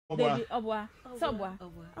Baby, obwa. Sobwa.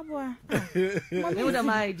 Obwa. Mommy would have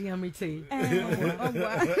my idea, me too.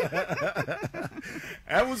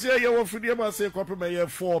 I was here, you were free to say, Copper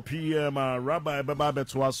 4 p.m. Rabbi Baba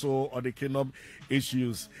Betwaso or the Kingdom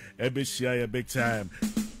Issues. Ebishia, big time.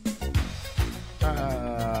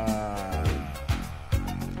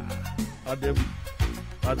 Adem.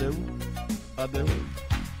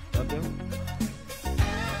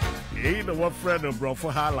 Ain't no one friend of bro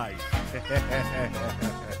for her life.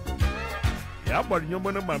 Yeah, but you're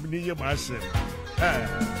going to be your machine.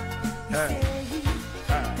 This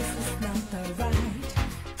is not the right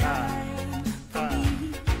time for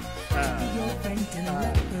me to be your friend and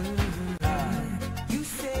lover. You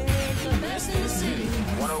say the best in the city.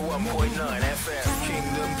 101.9 FM,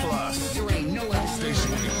 Kingdom Plus. There ain't no other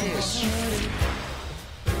station like this.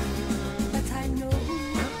 But I know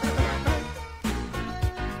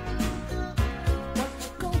what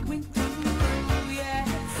you're going through,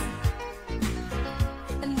 yes.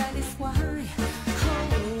 And that is why,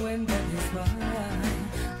 oh, and that is why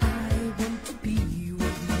I want to be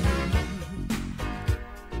with you.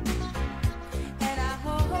 And I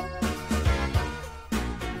hope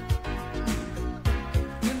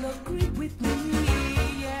you'll agree with me,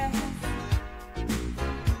 yes.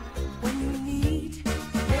 When you need a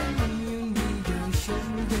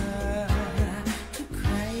shoulder to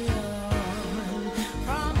cry on,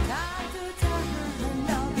 from time to time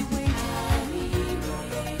I'll be waiting for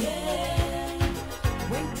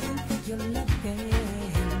your loving.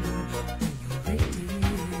 When you're ready,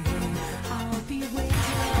 I'll be waiting.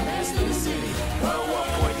 Best in the city.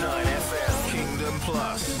 101.9 FM, Kingdom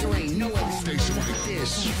Plus. There ain't no other station like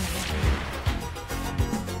this.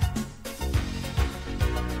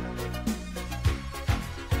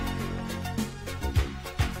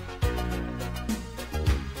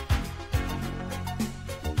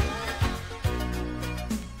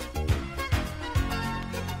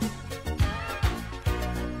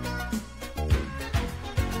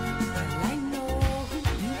 Well, I know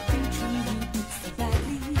you've been treated so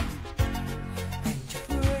badly, and you're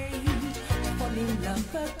afraid to fall in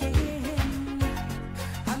love again.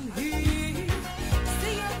 I'm here to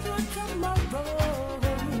see you through tomorrow,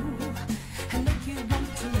 and make you want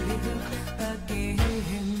to live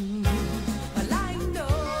again. Well, I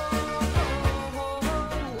know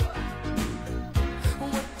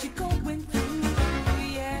what you're going through,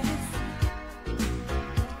 yes.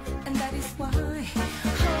 And that is why,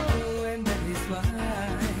 oh, and that is why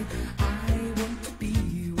I want to be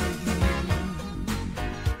with you.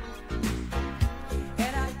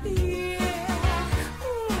 And I feel,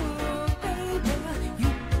 oh, baby,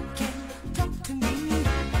 you can talk to me.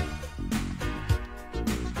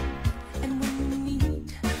 And when you need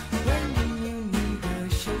a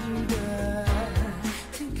shoulder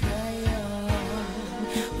to cry on,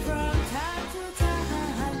 from time to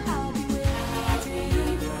time I'll be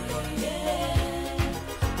waiting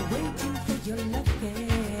for your loving.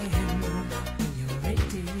 When you're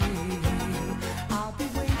ready, I'll be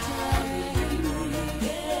waiting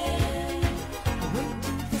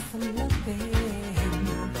for some loving.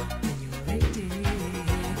 When you're ready,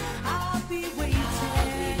 I'll be waiting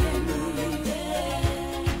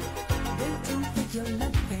for your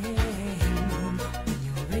loving. When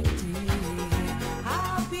you're ready,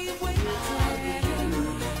 I'll be waiting.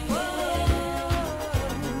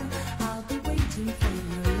 I'll be waiting for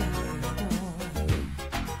your love, boy.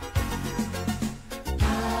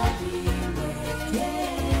 I'll be waiting for you,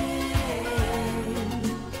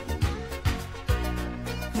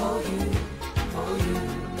 for you.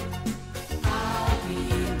 I'll be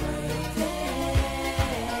waiting for you.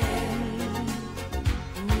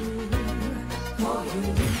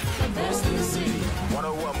 The best in the city.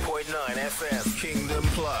 101.9 FM, Kingdom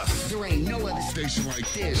Plus. There ain't no other station like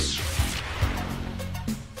this.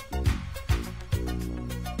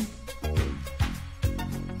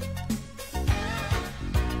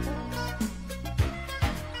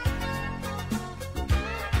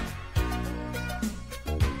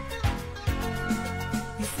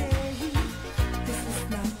 You say this is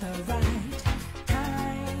not the right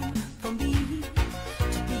time for me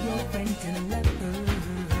to be your friend and lover.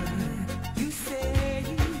 You say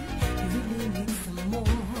you really need some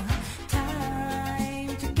more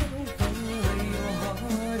time to get over.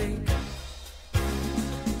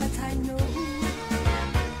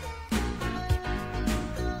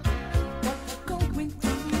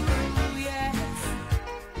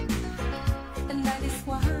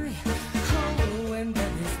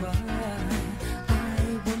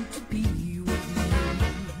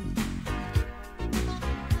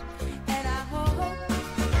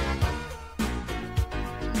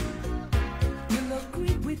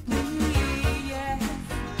 with me, yes.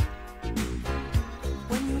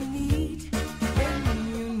 When you need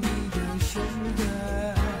a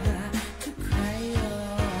shoulder to cry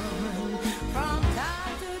on. From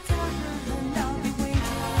time to time, I'll be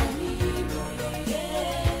waiting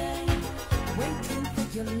for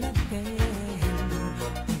your loving.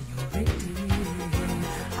 When you're ready,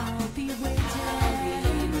 I'll be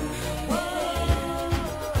waiting. Whoa,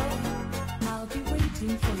 I'll be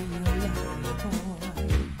waiting for your loving, boy.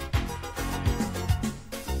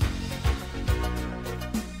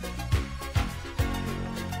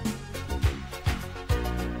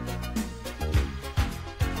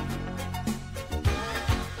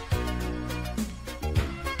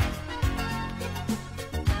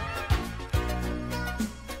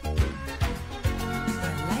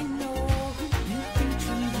 Well, I know you've been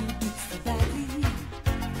treated so badly,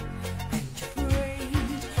 and you're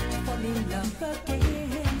afraid to fall in love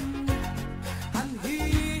again. I'm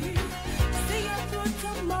here to see you through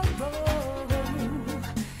tomorrow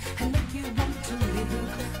and make you want to live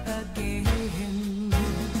again.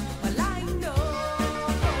 Well, I know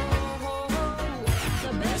the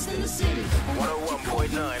best in the city.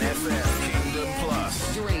 101.9 FM, Kingdom Plus.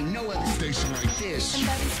 There ain't no other station like this. And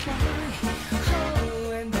that is why,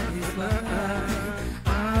 oh, and that is why I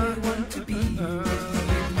want to be with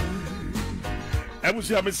you. I was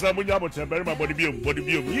here, Miss Samuel, but I'm very much body view.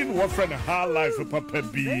 You know what friend high life for Papa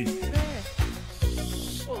B.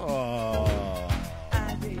 Oh,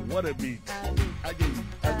 what a beat. Ajay.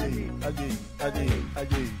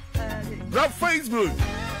 Grab Facebook.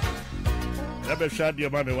 Never shot your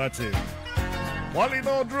money, what's it?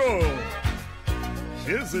 Pailina Oduro.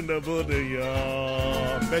 She's in the building,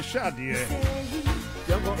 Beshadia.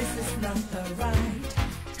 This is not the right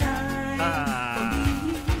time for me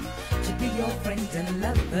to be your friend and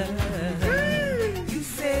lover. You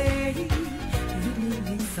say you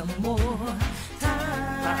need some more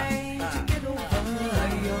time to get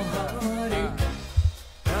over your heartache.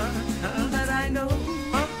 But I know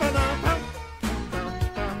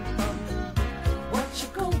what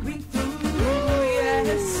you're going through,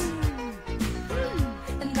 yes.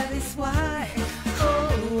 And that is why,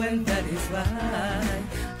 oh, and that is why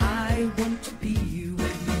I want to be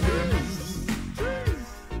with you.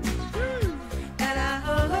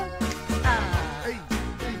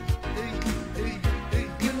 And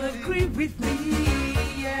you agree with me,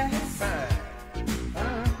 yes.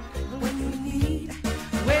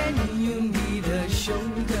 When you need a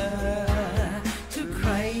shoulder to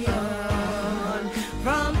cry on.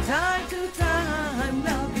 From time to time,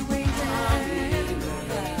 I'll be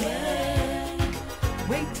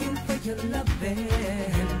waiting for your loving.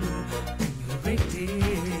 When you're ready,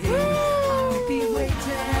 I'll be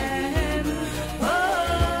waiting. Oh,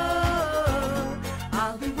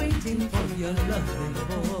 I'll be waiting for your loving,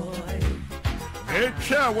 boy. Hey,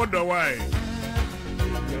 chair, wonder why.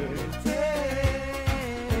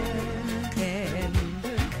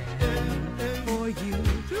 For you.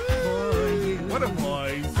 What a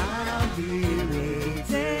voice. I'll be waiting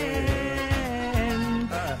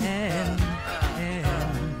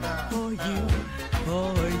for you.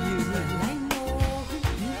 Well, I know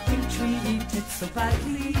you've been treated so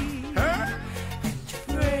badly, Huh? and you're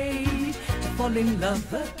afraid to fall in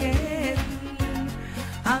love again.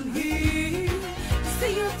 I'm here to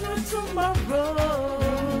see you through tomorrow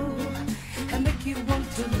and make you want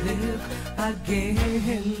to live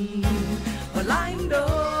again. Well, I know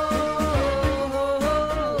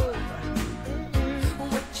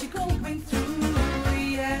what you're going through,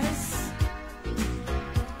 yes.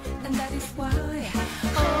 And that is why,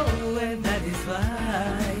 oh, and that is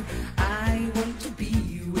why I want to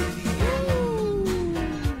be with you.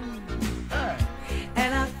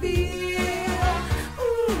 And I feel,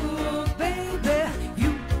 ooh, baby,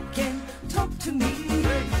 you can talk to me.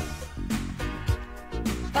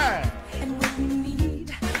 Hey. And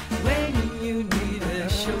when you need a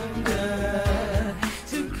shoulder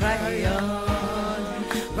to cry on,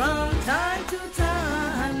 from time to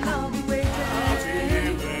time I'll be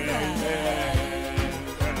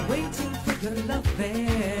waiting for your loving.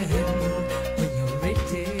 When you're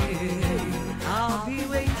ready, I'll be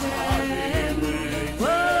waiting.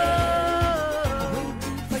 Whoa,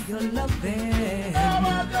 waiting for your loving.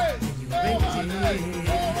 When you're ready,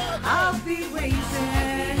 I'll be waiting.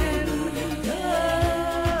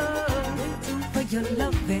 Waiting for your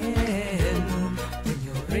loving. When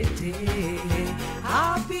you're ready,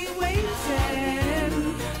 I'll be waiting.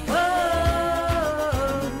 Oh,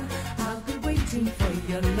 I'll be waiting for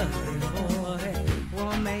your loving, boy.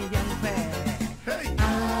 Woman, young man.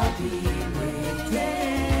 I'll be waiting.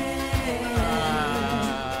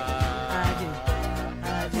 I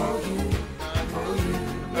do.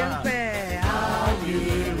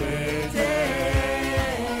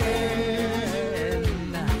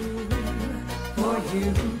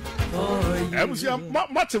 was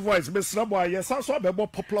much voice, Miss Rabwa. Yes, I saw a more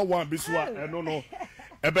popular one. Biswa, and no.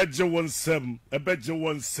 I bet you 17. I bet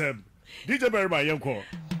you 17. DJ Barry, my young call.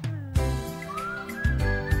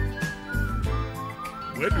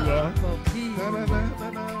 Where do you are?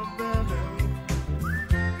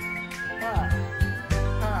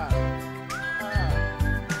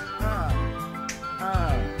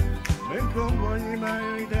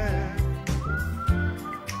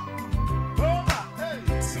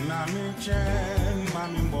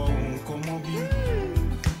 Mami bon komobi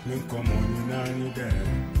me komoni nani de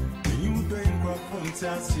you doing kwa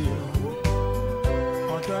fantasio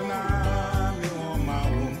odona me o ma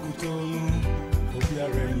won kutonu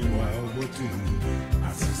obiare ni wa obotu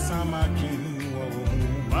asisama kin wo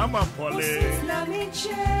Mama Polly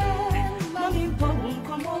Mami bon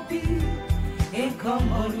komobi e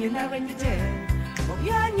komoni nani de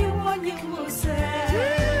obiani woni wose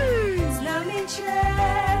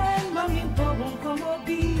Mami bon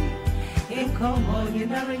komobi e komoni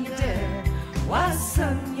nani de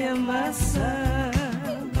wasanya masa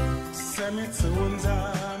Semit unza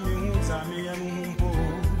mi unza mi amumbo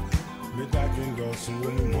me dakin go so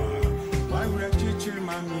mwa why we teach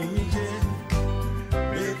mami nije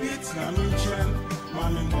baby it's na mi chen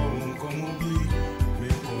mami bon komobi me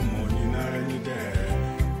komoni nani de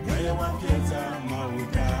ya wa pieta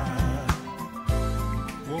mauda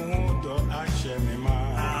wondo ashe me ma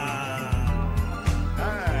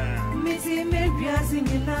Missy me biasi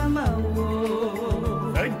ni nama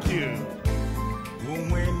wo Thank you.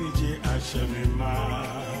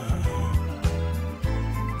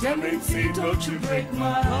 Demency, don't you break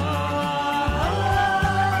my heart.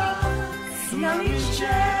 Now it's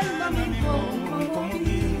chill, mommy,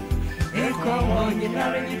 komobi. E komoni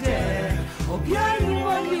nani de obiani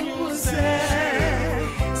woni wose.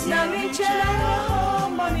 Now it's chill,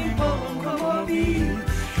 mommy, komobi.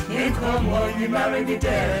 E komoni nani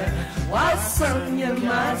de wasanya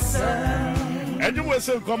masa. And you will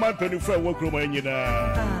say, come on, penny for work room in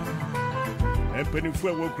and penny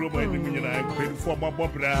for work room in penny for my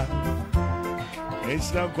bobra.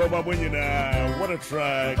 It's now come up when what a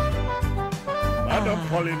track. Madam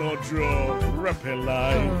Pailina Oduro, rapping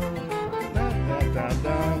live.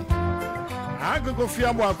 I go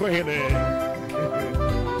fear more go ahead.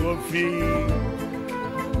 Go fee.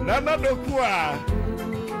 Nana do kwa.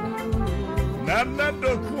 Nana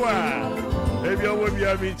do kwa. Maybe I will be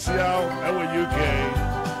a meet you out UK.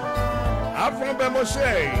 I'm from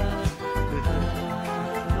Bemoshe.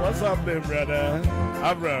 What's up, there, brother?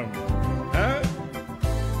 Abram. Huh?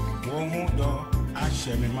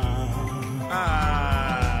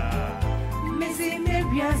 Missy,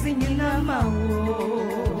 maybe I sing in Nama.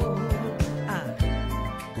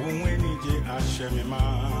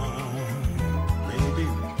 Baby,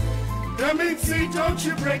 Demency, don't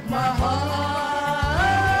you break my heart.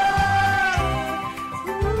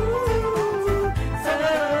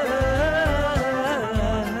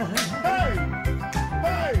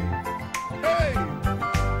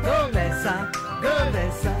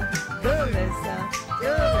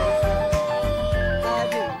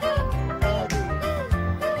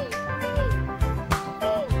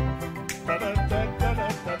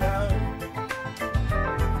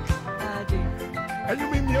 And you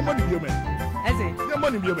mean your money, man? As it? Your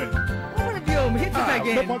money, man. What a view? Hit it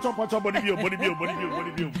again.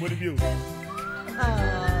 Body view.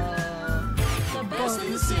 The best in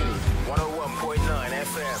the city. 101.9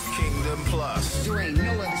 FM, Kingdom Plus. There ain't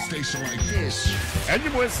no other station like this. And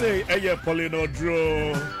you will say, hey, Pailina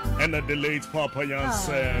Oduro, and the late Papa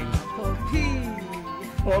Yansen.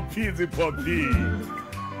 Poppy.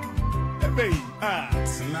 Hey,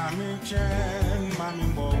 Tsunami chen, mami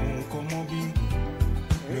bon komobi.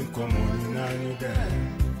 Me komoni nani de.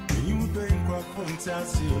 You doing kwa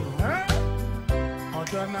fantasio.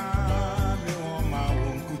 Odana me o ma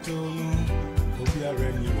won kutonu. Obiare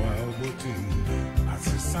ni wa obotu.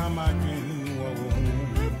 Asisama kin wo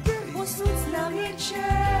wo. Tsunami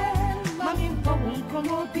chen, mami bon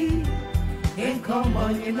komobi. E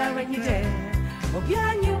komoni nani de.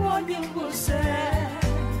 Obiani woni wose.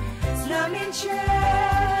 Tsunami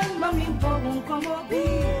chen, mami bon komobi.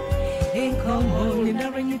 E komoni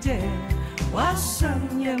nani de.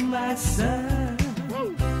 Wasanya masa.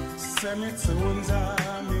 Semit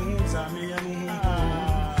unza mi amumbo.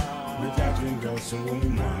 Me dakin go so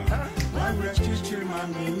mwa. Why we teach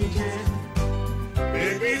mami nije.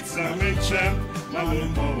 Baby it's a mission. Mami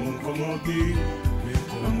bon komobi. Me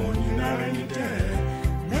komoni nani de.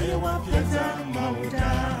 Me wa pieta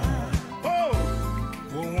mauda. Oh,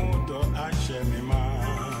 wondo ashe me ma.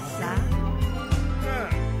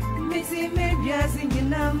 Missy, maybe I sing in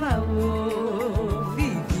Nama.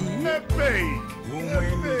 hey.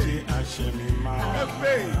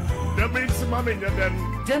 That means mommy then.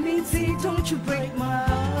 Demiti, don't you break my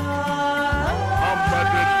heart.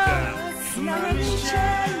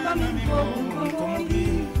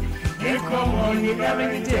 Come on, you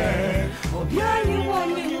never dare. Oh, yeah, you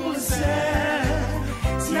want me to say.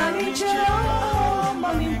 Snarly,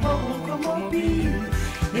 mommy, come on, be.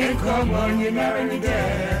 Come on, you never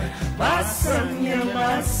dare. Bassam, you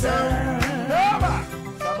must.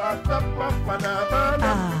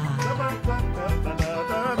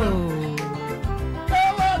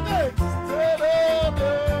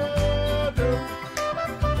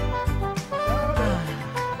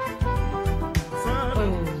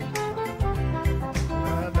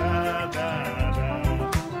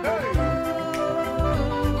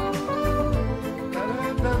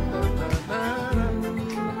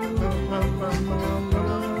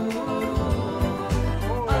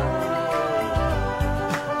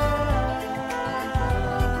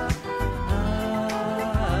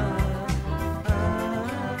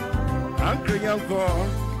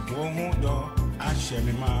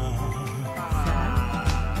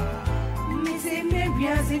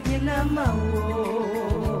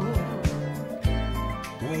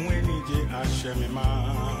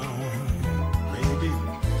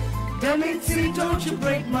 Demiti, don't you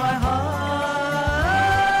break my heart.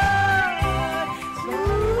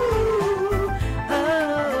 Ooh,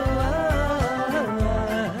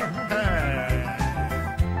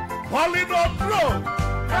 Pailina Oduro.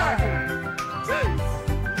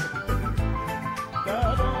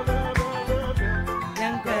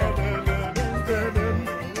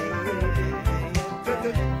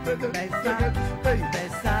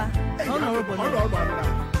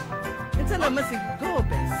 It's a message. Go,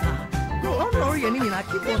 Bessa. Go, oh, you need that.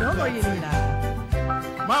 Keep on, oh, you need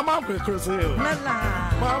that. Mama, Chris,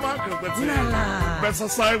 Mama, Chris, Bessa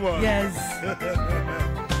Simon. Yes.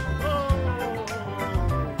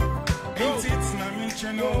 It's not me,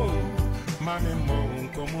 Mammy,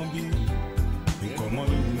 come on, be. Come on,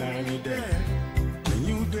 there. The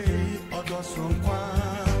new day, others from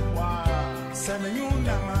Kwan. Send you,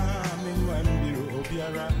 Nama,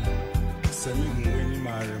 Obiara. Send you,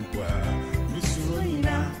 Marimpa. Miss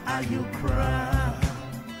Rina, are you cry?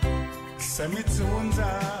 Send me to Wonza,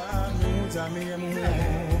 Muza,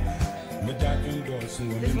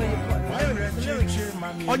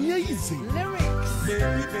 on your easy. Lyrics.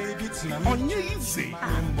 Baby, On your easy.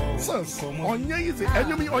 Sons, on your easy.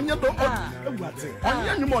 Enemy on your door.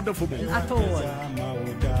 On your mother for me. At all.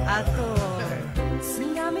 At all.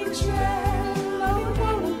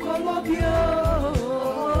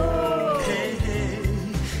 hey,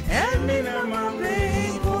 and me na my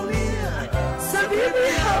baby. Sabibi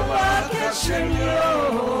hawa keshenyo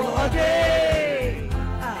ode.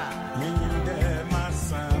 Minde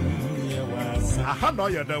masam yewasa. I had all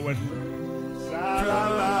your day when.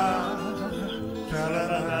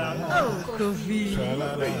 Oh, Kofi.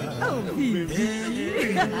 Oh, Kofi.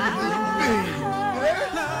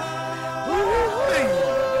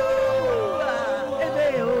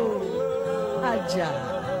 Aja.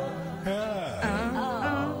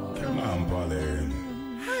 Come on, Pauline.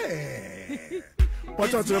 Hey.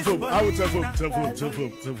 Watch out, telephone. I will telephone.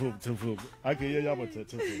 I can hear you about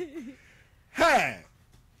telephone. Hey.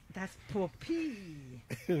 That's Poppy.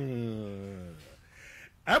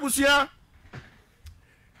 Abusia.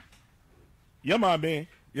 Your mommy,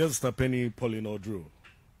 yes, the penny Pailina Oduro.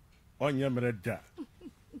 On your mereda.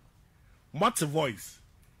 What's a voice?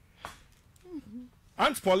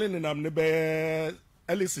 Aunt Pauline and I'm the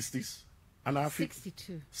early 60s. And I think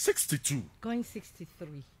 62. 62. Going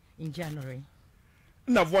 63 in January.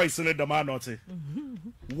 No voice in the man not.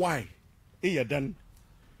 Why? Here then.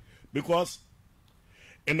 Because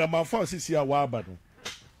in the man first is here while bad.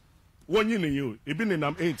 One year you, even in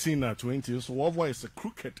I'm 18 or 20, so what voice is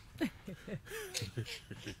crooked.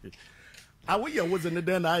 I was in the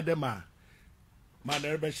den I dema.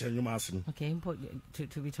 Okay,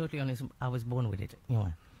 to be totally honest, I was born with it. You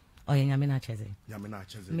know. Oh, yeah, Yamina Chese.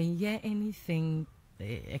 Me, yeah, anything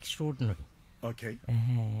extraordinary. Okay.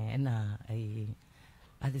 And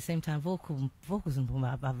at the same time, vocals,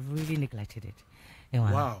 I've really neglected it. You know,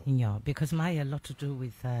 wow. You know, because my a lot to do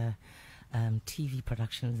with TV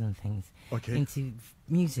productions and things. Okay. Into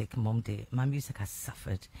music, Mom, my music has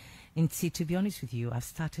suffered. And see, to be honest with you, I've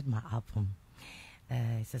started my album.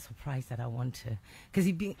 It's a surprise that I want to, because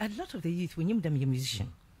a lot of the youth, when you're a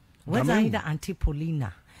musician, whether either Auntie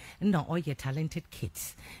Pailina, not all your talented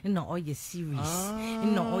kids, not all your series,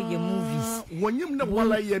 not all your movies. When you're not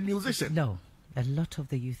a musician, no, a lot of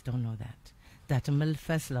the youth don't know that my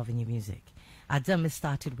first love in your music. Adam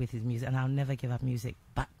started with his music, and I'll never give up music.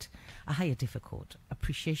 But I had a difficult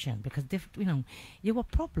appreciation because, you know, you have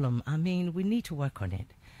a problem. I mean, we need to work on it.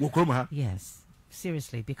 Yes,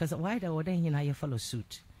 seriously, because why the order you follow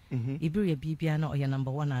suit. Ibri Bibiana or your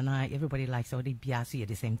number one and everybody likes all the biasi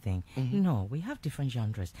the same thing. No, we have different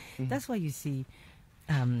genres. That's why you see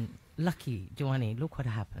Lucky Joanne, look what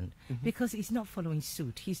happened. Because he's not following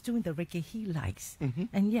suit. He's doing the reggae he likes.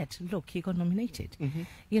 And yet, look, he got nominated.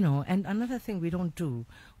 You know, and another thing we don't do,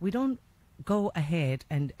 we don't go ahead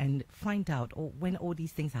and find out when all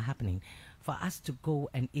these things are happening for us to go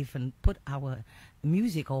and even put our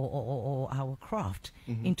music or our craft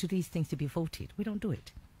into these things to be voted. We don't do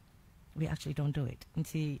it. We actually don't do it. And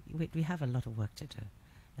see, we have a lot of work to do.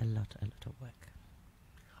 A lot of work.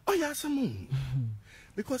 Oh, yeah, some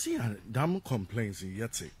because he had damn complaints in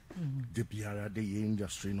Yeti. The Biara, the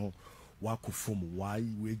industry, no, Waku from why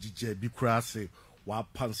we be crassy,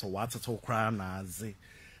 what pants or what's at all crying as a.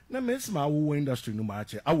 Now, Miss my industry no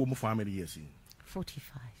match. I will move family years in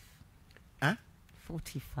 45. Huh?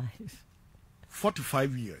 45.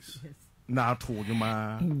 45 years. Yes. Now, I told you,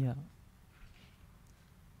 man. Yeah.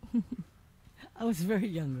 I was very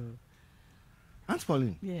young. Aunt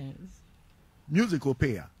Pauline. Yes. Musical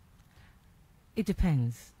payer. It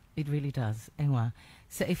depends. It really does. Anyway,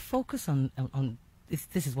 so if focus on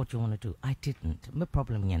this is what you want to do. I didn't. My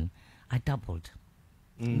problem yen. I doubled.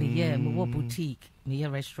 Me boutique, me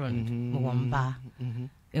restaurant, me bar,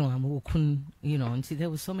 you know, and see there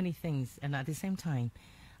were so many things, and at the same time,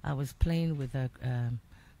 I was playing with the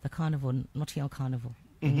carnival, Nottingham Carnival,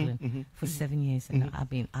 England, for 7 years, and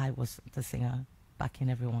I was the singer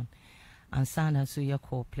backing everyone. And Sana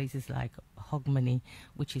Suyako, places like Hogmanay,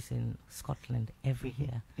 which is in Scotland, every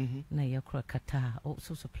year. Nayakra, Qatar, all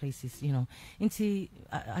sorts of places, you know. And see,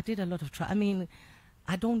 I did a lot of I mean,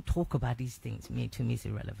 I don't talk about these things. To me, it's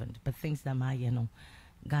irrelevant. But things that you know,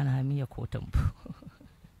 Ghana, me a quarter.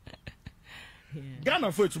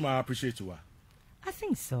 Ghana, for to appreciate you. I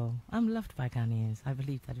think so. I'm loved by Ghanaians. I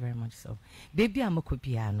believe that very much so. Baby, I'm a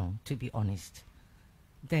piano, to be honest.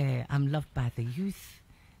 I'm loved by the youth,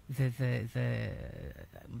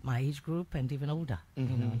 my age group, and even older. You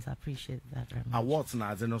know, so I appreciate that very much. Awards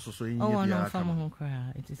now, and also so in no, from home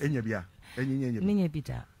cry. It is.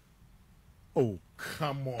 Oh,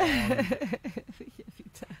 come on.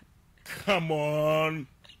 Come on.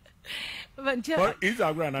 But it's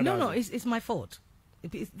our grand. No, it's my fault.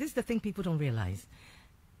 This is the thing people don't realize.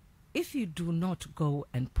 If you do not go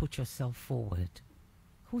and put yourself forward,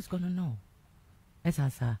 who's going to know? As I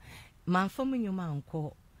said, my family, your man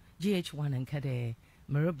called GH1 and Kade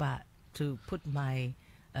Mariba to put my,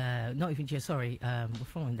 not even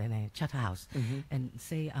from the Charterhouse, and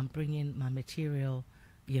say I'm bringing my material,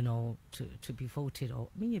 you know, to be voted, or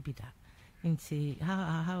me be that, and see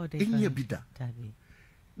how are they going to be that.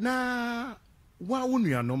 Na wa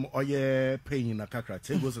wonu anom oye paying na kakra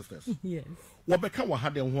tego sisters. Yes. Wo beka wa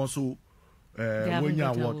hade ho so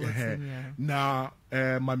wonya wo na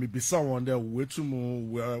mami bisa won there wetumu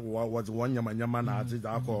was one nyama na ati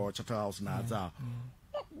da ko Charterhouse na ata.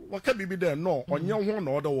 Waka bibi there no onye ho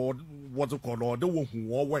na order what called order wo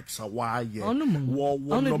works a why wo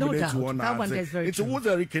nominate one na it's a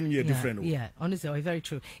very can year different. Yeah, honestly, very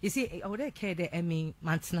true. You see, I would care that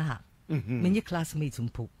Mantna many classmates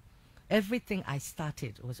umpo. Everything I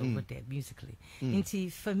started was over there musically. And see,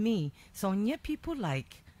 for me, so near people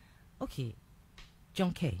like, okay,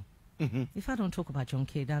 John Kay. If I don't talk about John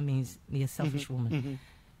Kay, that means me a selfish woman.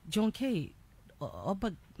 John Kay,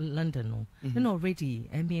 about London, you know, already,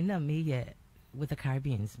 I mean, me with the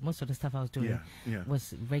Caribbeans, most of the stuff I was doing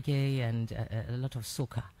was reggae and a lot of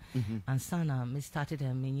soca. And Sana, me started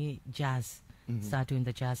a mini jazz, started doing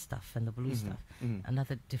the jazz stuff and the blues stuff.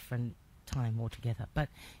 Another different time altogether. But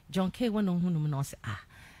John Kay went on who say,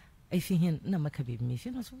 if he had no Makabi,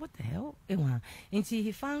 you know, so what the hell? And see,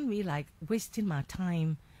 he found me like wasting my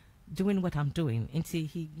time doing what I'm doing. And see,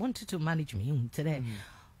 he wanted to manage me today.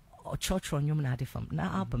 Or church on your from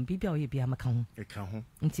now album, BBL be a Macon.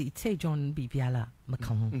 And see, say John BBL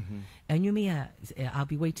Macon. And you may, I'll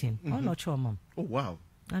be waiting. Oh, not sure, Mom. Oh, wow.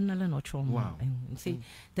 I'm not sure. Wow. And see,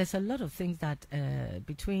 there's a lot of things that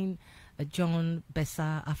between John,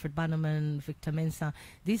 Bessa, Alfred Bannerman, Victor Mensah,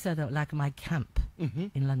 these are like my camp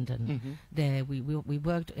in London. There we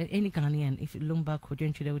worked, any Ghanaian, if Lumba,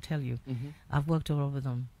 Kodunchu, they will tell you. I've worked all over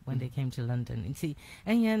them when they came to London. And see,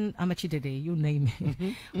 and then Amachidede, you name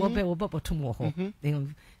it. When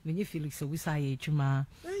you feel so, we say, Juma,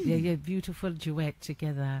 yeah, beautiful duet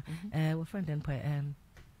together. We're friend and poet.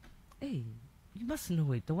 Hey. You must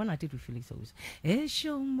know it. The one I did with Felix Owusu.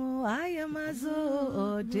 Eshomo, I am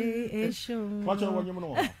azo de Eshomo. What you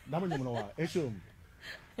know? Eshom.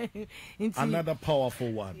 Another powerful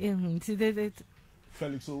one. Felix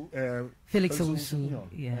Owusu.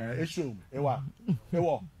 Yeah. Eshom. Ewa.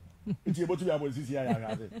 It's able to be able to see here.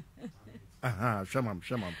 Shamam.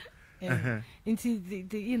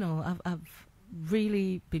 You know, I've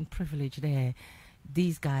really been privileged there.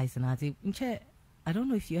 These guys and I don't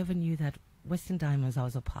know if you ever knew that Western Diamonds I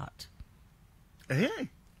was a part. Hey.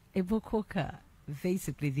 Ebo Koka,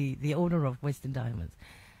 basically the owner of Western Diamonds,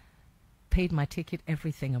 paid my ticket,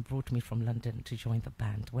 everything, and brought me from London to join the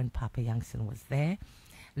band when Papa Youngson was there.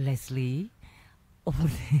 Leslie.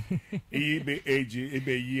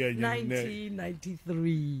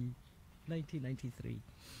 1993.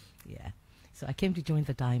 Yeah. So I came to join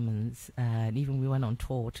the Diamonds, and even we went on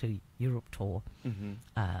tour to Europe tour,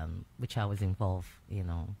 which I was involved, you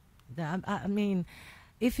know. I mean,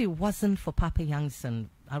 if it wasn't for Papa Youngson,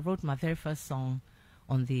 I wrote my very first song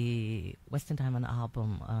on the Western Diamond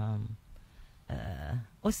album,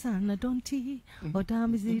 Osana Donti,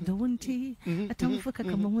 Odamizi Donti, Atamfuka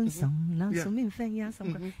Kamonsan, Nansumin Fenya,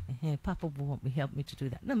 some Papa helped me to do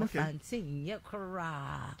that. No, fancy,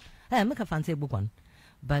 Yakara. Make a fancy book one.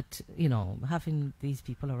 But, you know, having these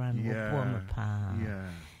people around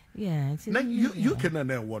Yeah. Now you can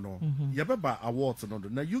know one. You have awards and all.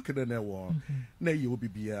 Now you can know one. Now you will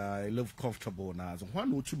be live comfortable now. So why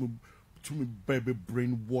not to me baby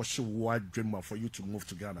brainwash wide dreamer for you to move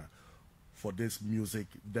to Ghana for this music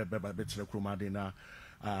that baby better chromadina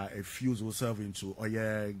fuse yourself into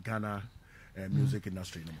Ghana music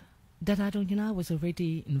industry. That I don't, you know, I was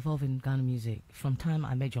already involved in Ghana music from time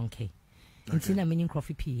I met John Kay. Okay. In meaning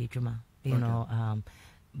coffee PA drama, you know,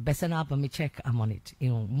 best album, me check, I'm on it. You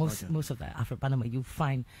know, most of the Afro-Panama you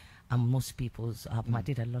find most people's album. I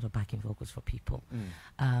did a lot of backing vocals for people.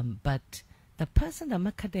 But the person that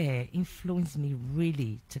Makade influenced me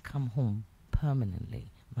really to come home permanently,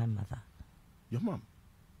 my mother. Your mom?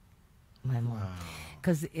 My mom.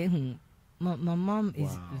 Because my mom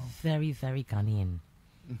is very, very Ghanaian.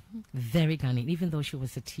 Very Ghanaian. Even though she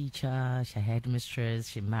was a teacher, she had headmistress,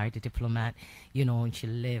 she married a diplomat, you know, and she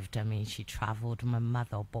lived, I mean, she traveled. My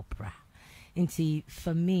mother, Bopra. And see,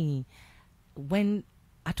 for me, when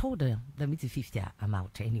I told her, the mid-50, I'm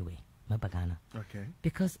out anyway, my Bagana. Okay.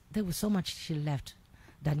 Because there was so much she left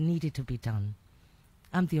that needed to be done.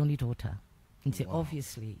 I'm the only daughter. And see,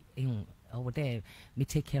 obviously, over there, we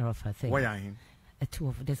take care of her thing. Why are you?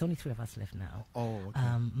 There's only 3 of us left now. Oh, okay.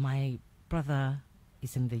 My brother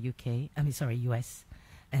is in the US,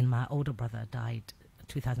 and my older brother died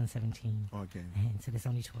 2017. Okay. And so there's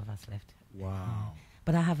only 2 of us left. Wow.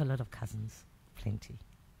 But I have a lot of cousins, plenty.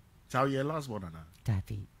 So you're last one, Anna?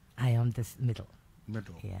 Daddy, I am this middle.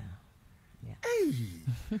 Middle. Yeah. Hey.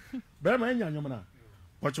 Berman, Yamana.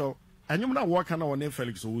 Watch out. And you're not working on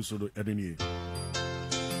Felix Owusu at the new.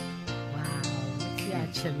 Wow. Yeah,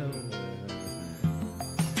 cello.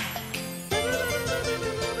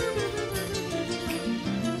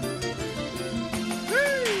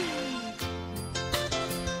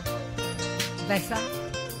 Bessa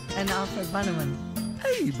and Alfred Bannerman.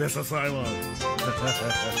 Hey, Bessa Simon.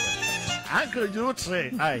 Uncle, you would say,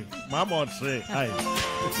 hi. Mama would say, hi.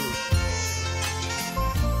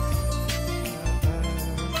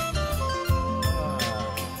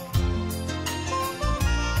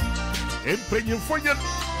 Empenyo funyan.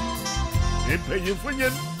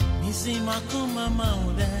 Missy Makuma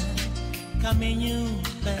Mauda, Kamenyu,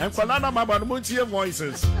 and Falana Mama Muntia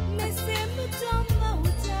voices.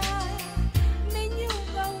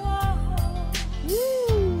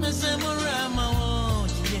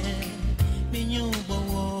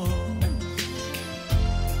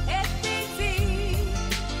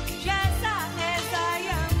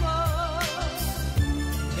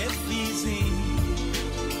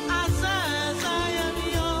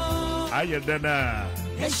 Ayadana.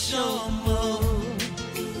 Eshomo.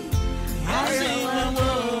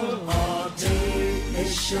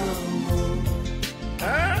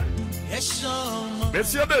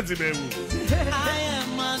 Monsieur Bezibewu. I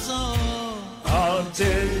am my soul. All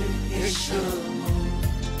day, Eshomo.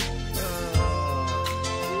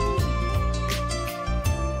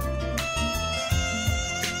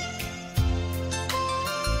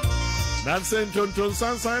 Nansen Tonton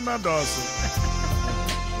Sansa na Dawson.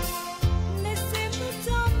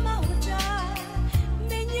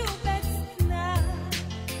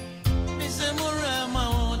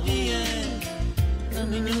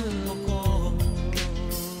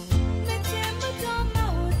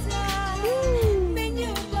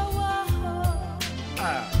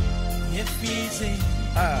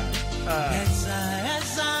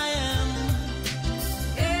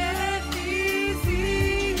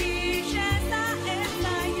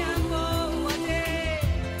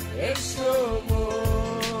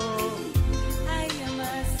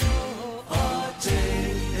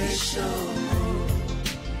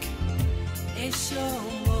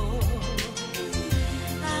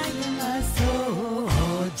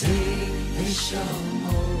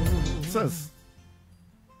 Says,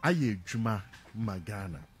 I Juma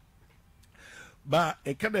Magana. But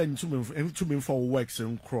a cadet to me for works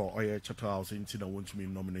and crow or a chapter house in Tina wants me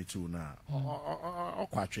nominate to now. Or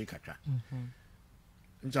quite a caca.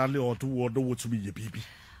 Charlie or two or do to be your baby.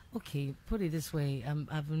 Okay, put it this way.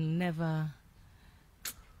 I've never.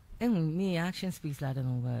 And me, action speaks louder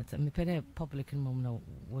than words. I'm a public and mom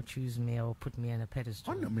will choose me or put me on a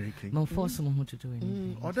pedestal. On American. Mom force someone to do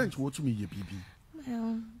anything. Or don't you want to be your baby?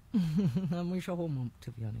 Well, I'm wish home,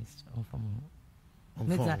 to be honest.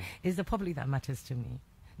 It's the public that matters to me.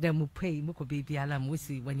 Then we pay, we could baby alarm, we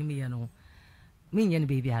see when you know. Me and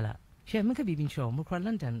baby alarm. She make a baby show, Mukra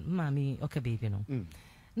London, Mammy, okay, baby, no.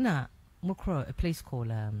 Nah, Mukra, a place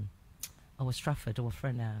called, Stratford, our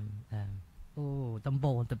friend, the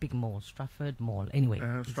mall, the big mall, Stratford Mall. Anyway,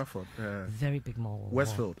 Stratford, very big mall.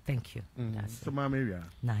 Westfield. Thank you. That's the mom area.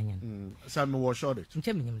 Nine. Some more shortage.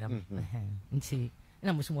 See, and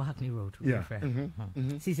I was in Hackney Road. Yeah.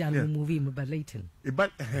 See, I'm moving about Leighton.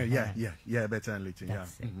 But yeah, better than Leighton. Yeah.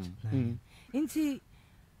 And see,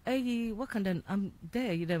 what can then I'm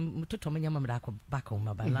there, you know, to Tommy Yamamako back home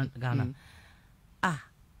about Ghana.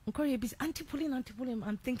 Anti-pulling,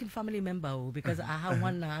 I'm thinking family member because I have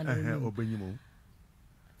one.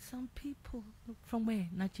 Some people from where?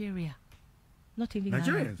 Nigeria. Not even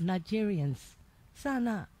Nigerians.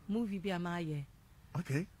 Sana movie be amaye.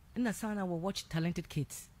 Okay. And the Sana will watch Talented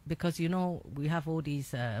Kids because you know we have all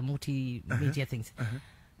these multimedia things.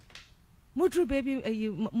 Mudru baby,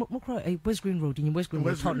 you West Green Road in West Green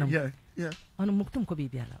Road, Tottenham. Yeah. On a Muktum ko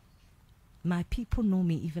baby ala. My people know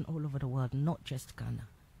me even all over the world, not just Ghana.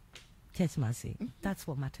 Yes, Mercy. That's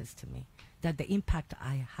what matters to me. That the impact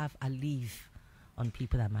I leave on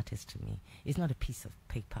people that matters to me. It's not a piece of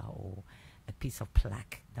paper or a piece of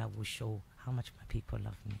plaque that will show how much my people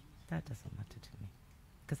love me. That doesn't matter to me.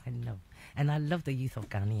 Because I know. And I love the youth of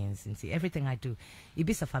Ghanaians. And see, everything I do,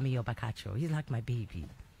 Ibisa Family Bakacho, he's like my baby.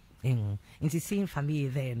 And seeing family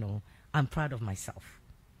there, I'm proud of myself.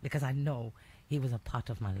 Because I know he was a part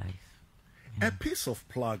of my life. A piece of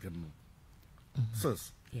plug,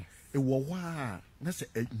 sis. Yes. It was that's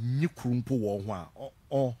a new crumple or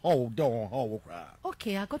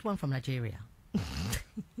okay, I got one from Nigeria.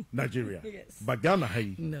 Nigeria. Yes. But Ghana,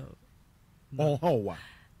 hey. No. No,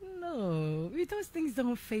 those things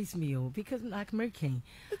don't face me, because like American.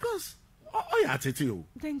 Because yeah, you.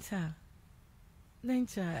 Danger.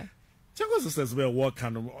 Chego sisters were what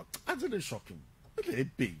kind of I didn't shocking. Okay,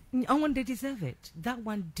 big. I want they deserve it. That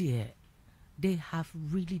one dear, they have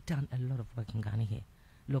really done a lot of work in Ghana here.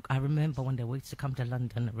 Look, I remember when they were to come to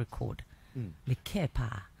London and record. Me care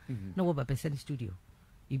pa. No what about studio.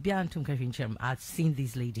 I've seen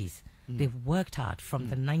these ladies. They've worked hard from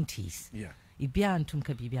the 90s. Yeah.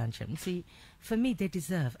 See, for me, they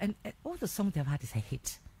deserve. And all the songs they've had is a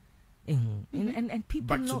hit. And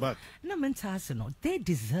people back to back. No, they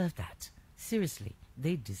deserve that. Seriously,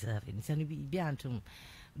 they deserve it.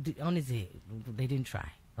 Honestly, they didn't try.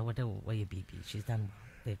 Or whatever way you be. She's done well.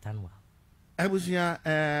 They've done well. I was here,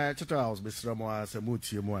 Chata House, Mr. Moa,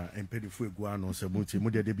 Samuti, Moa, and Pedifu Guano, Samuti,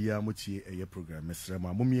 Mudia de Biamuti, a program, Mr.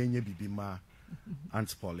 Ma, Mummy and Yabi Ma,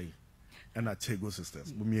 Aunt Polly, and our Tego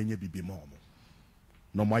sisters, Mummy and Yabi Mom.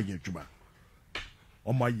 No, my year Juba.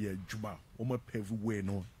 Oh, my year Juba, oh, my pevu way,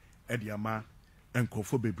 no, Ediama, and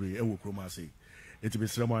Kofobibri, Ewo Cromasi. It be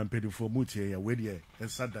Mr. Moa and Pedifu Muti, a wedia, and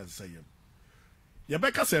Sadan saying.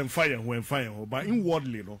 Yabeka send fire when fire, but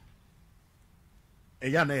inwardly, no.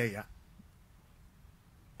 A yana.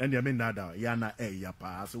 And you mean nada, yana ya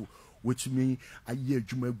pass, which mean a year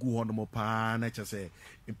Juma go on the pan, I just say,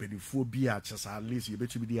 in pedophobia, just at least you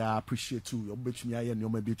bet me I appreciate you, you bet me I and you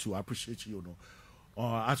maybe to appreciate you,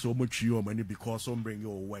 or as so much you money because some bring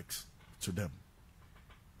your works to them.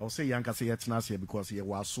 I'll say Yanka say it's not here because he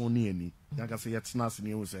was so near me. Yanka say it's not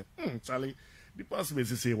near you say, Charlie, the person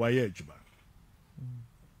say, why Juma?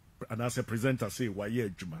 And as a presenter say, why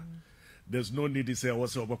Juma? There's no need to say,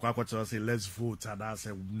 also, say, let's vote. And I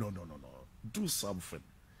say, no. Do something.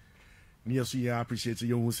 Yes, we appreciate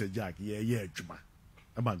you who say, Jack, yeah, Juma.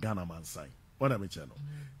 I'm a Ghana man sign. What am I channel?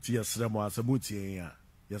 Tia Sremo as a muti,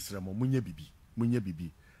 yes, Remo, Munya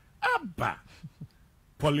Bibi. Abba.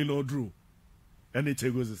 Pailina Oduro. And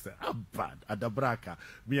it goes, sister, Abba, Adabraka.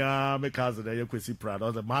 Mia, my cousin, I quasi proud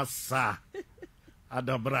of the massa.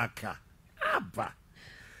 Adabraka. Abba.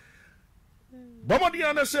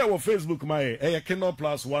 Bomadiana say our Facebook my Kino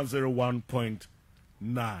plus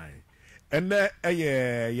 101.9. And there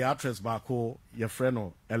your address back your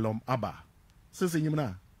friend Elom Abba. Says you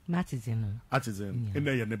na. Matizino. Artisan. In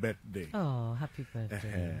the birthday. Oh, happy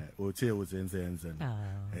birthday. Hotel was in Zenzen. Oh.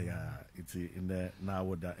 Yeah, it's in the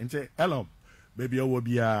now that. And say, hello, baby, I will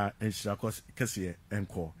be a and Shakos Cassia and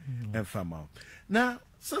call and Fama. Now,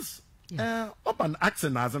 sis, up an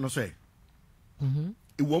accent as I say.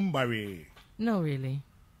 It won't bury. No, really.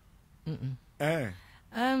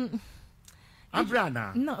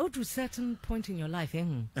 Abrana. No, to a certain point in your life,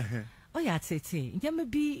 Oh yeah, it's yeah,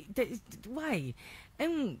 maybe why?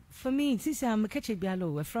 And for me, since I'm a catchy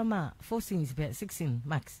bialo from 4 scenes, 16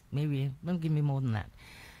 max, maybe don't give me more than that.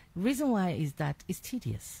 Reason why is that it's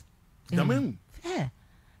tedious. Yeah,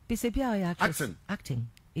 acting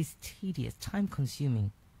is tedious, time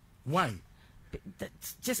consuming. Why?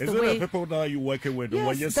 That's just is the it way the people that you working with? yes,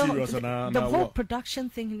 when you're serious the whole production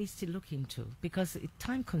thing needs to look into because it's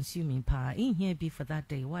time consuming. In here be for that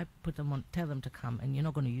day. Why put them on? Tell them to come, and you're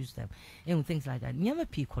not going to use them, and things like that. Never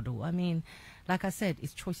people do. I mean, like I said,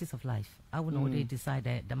 it's choices of life. I wouldn't already decide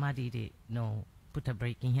that the madi they no put a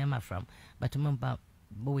break in here from, but remember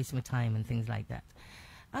waste my time and things like that.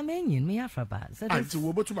 I mean, you me after bad. So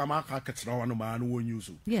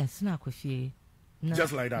yes, not with you. No,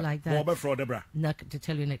 just like that. Like that. Not to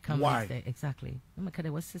tell you it comes there. Exactly. Look at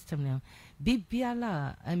what system now.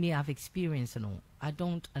 Bibiala, I mean, I've experienced and all. I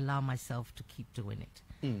don't allow myself to keep doing it.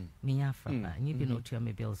 Me after that. You know to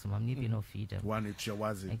me bills, mom. You know feed them. One it's your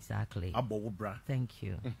wazi. Exactly. Abobra. Thank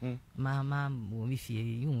you. Mama, if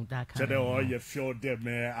you that kind of. So you feel them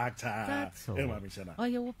actor. That's all. Oh,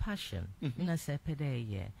 your passion. I say per day,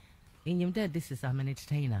 yeah. In your dad, this is I'm an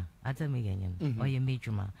entertainer. I don't mean or your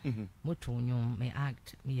major ma. Motonyo may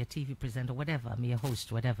act, me a TV presenter, whatever, me a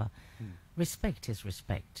host, whatever. Respect is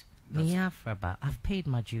respect. Me afraba, I've paid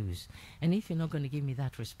my dues. And if you're not going to give me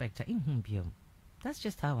that respect, that's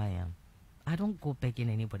just how I am. I don't go begging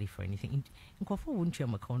anybody for anything.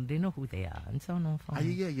 They know who they are, and so on.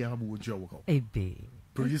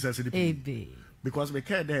 Because we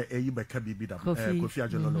care there, you be Kofi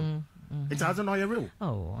Ajololo. It doesn't know you're real.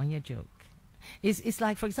 Oh, on your joke. It's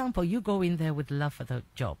like, for example, you go in there with love for the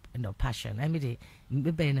job and no passion. I mean,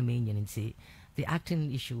 the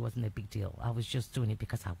acting issue wasn't a big deal. I was just doing it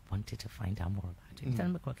because I wanted to find out more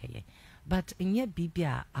about it. But in your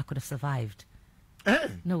BBA, I could have survived.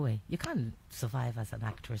 No way. You can't survive as an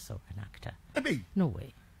actress or an actor. No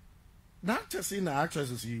way. Not just in the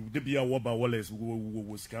actresses, the be a Waba Wallace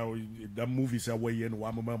was the movies away and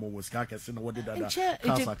Wamama was Kakas what did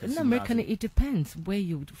that? In American, it depends where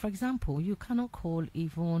you, for example, you cannot call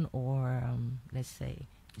Yvonne or, let's say,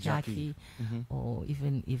 Jackie or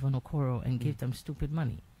even Okoro and give them stupid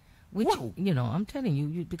money. Which, I'm telling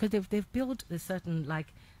you, because they've built a certain,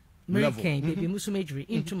 like, Mary Kane, baby Musumejri,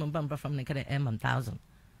 into Mbamba from the M1000.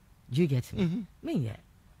 Do you get me? I mean, yeah.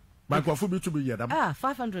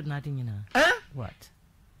 500 nothing, What?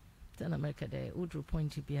 Tell America there, Udru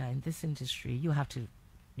point to be in this industry, you have to,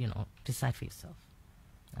 decide for yourself.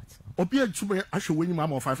 That's all. I should win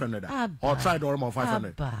mom or 500 or try the more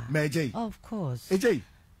 500. Meji. Of course. AJ.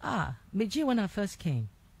 Meji when I first came.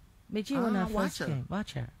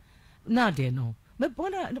 Watch her. Now they know. But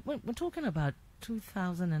we're talking about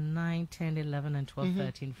 2009, 10, 11, and 12,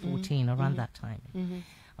 13, 14, around that time.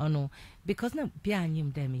 Oh no, because no,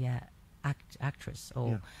 behind them, actress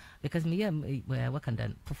or because me, work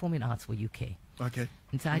on performing arts for UK. Okay.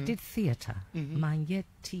 And so I did theatre, my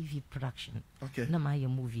TV production. Okay. No, my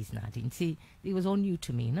movies now. Didn't see it was all new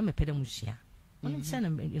to me. No, me pedamusia.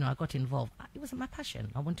 I got involved. It was my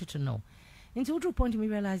passion. I wanted to know. And so Udru point to me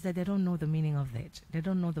realized that they don't know the meaning of it. They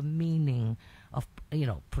don't know the meaning of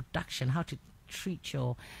production, how to treat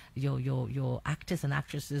your actors and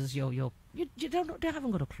actresses, they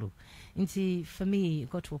haven't got a clue. And see, for me, it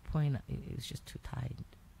got to a point it was just too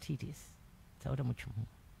tedious. So I much more.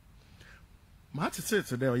 Martin said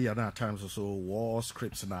today, at times also war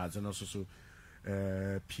scripts and ads and also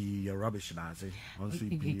P rubbish and ads.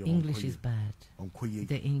 English is bad.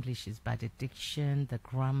 The English is bad. The diction, the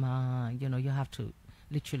grammar. You have to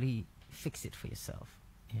literally fix it for yourself,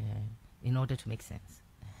 in order to make sense.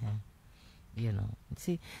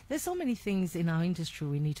 See, there's so many things in our industry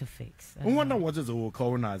we need to fix. I wonder what is the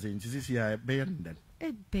corona in this year. Bay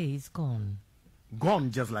is gone.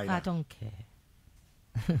 Gone just like that. I don't care.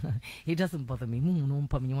 It doesn't bother me. One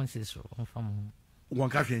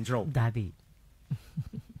coffee in trouble. Daddy.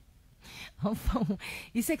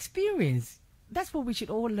 It's experience. That's what we should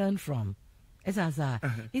all learn from.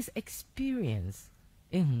 It's experience.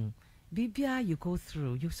 BBI you go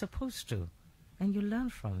through, you're supposed to. And you learn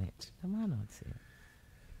from it. Come on, I'd say.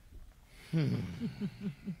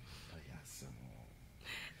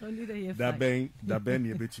 That bang,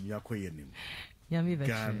 you bet me a queen. Yami Beche.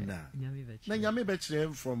 Ghana. Yami Beche. Na Yami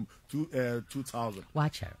Beche from 2000.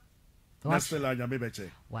 Watch her. That's still Yami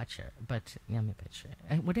Beche. Watch her, but Yami Beche.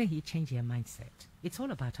 And whether he change your mindset, it's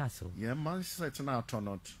all about us. So. Yeah, mindset now turn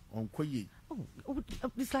out on Koyi. Oh,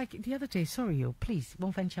 it's like the other day. Sorry, please.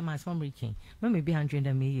 Won't venture my one reeking. Maybe be 100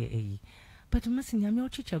 and me. But mustn't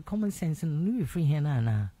Yami teacher common sense and new free here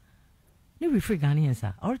now. New free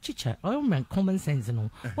Ghanaians or teacher or common sense.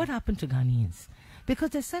 No, what happened to Ghanaians?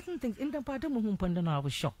 Because there's certain things in the part of I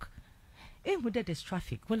was shocked. With that is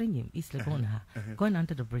traffic. Wallingham is going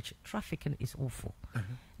under the bridge. Traffic is awful.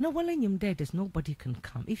 Now Wallingham there's nobody can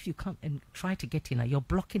come. If you come and try to get in, you're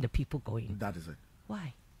blocking the people going. That is it.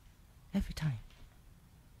 Why? Every time.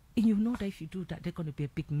 And you know that if you do that, they're going to be a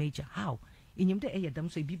big major. How? In your day,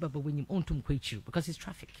 so be when you own to you because it's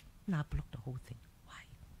traffic. Now block the whole thing. Why?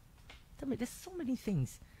 Tell me, there's so many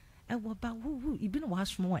things. And what about who? You've been a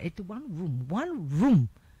watch more at the one room.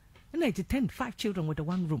 And I attend 5 children with the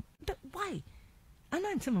one room. Why?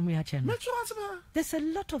 There's a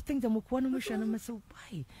lot of things that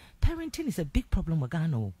why? Parenting is a big problem,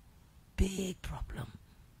 Ghana. Big problem.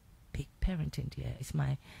 Big parenting, yeah.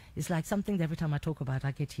 It's like something that every time I talk about,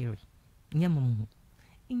 I get teary.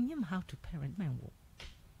 How to parent, man.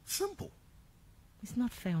 Simple. It's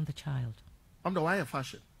not fair on the child. I'm the wire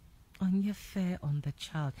fashion. Unfair on the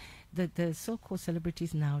child. The so-called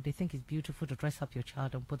celebrities now, they think it's beautiful to dress up your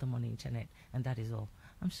child and put them on the internet, and that is all.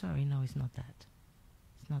 I'm sorry, no, it's not that.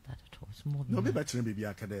 It's not that at all. It's more than no, that. better baby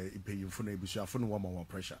I can pay you for one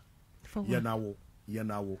pressure. For what? Yeah, now, you are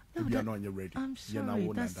not ready. I'm sorry,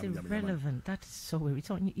 that's irrelevant. That is so weird. It's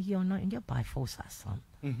on, you're not in your by force, son.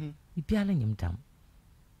 You're bearing him down.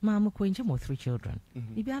 Mama, queen, you 3 children.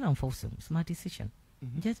 You're bearing force, it's my decision.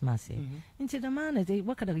 Just my say. Into the man, they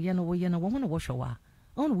work at a woman, wash a wa.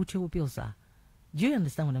 On which you bills are. Do you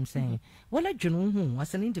understand what I'm saying? Well, I don't know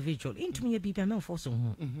as an individual. Into me, a baby, man, force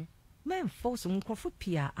on. Men force on Crawford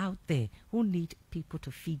Pia out there who need people to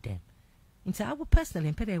feed them. Into our personal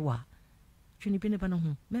and Perewa. Juni been a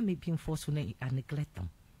banana, men may be enforced and neglect them.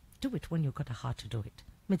 Do it when you've got a heart to do it.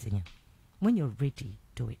 When you're ready,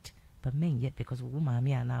 do it. But men yet because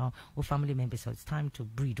woman are now or family members, so it's time to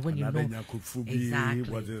breed. When you know exactly,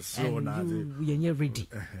 and you're ready,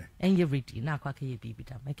 and you're ready. Now, I can't be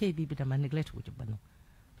them. I can't be them. I neglect with you, but no,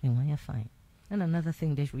 and when you're fine. And another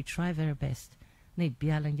thing that we try very best, need be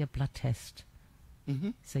your blood test.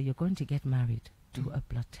 So you're going to get married. Do a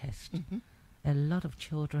blood test. A lot of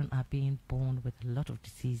children are being born with a lot of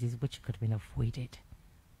diseases which could have been avoided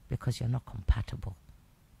because you're not compatible.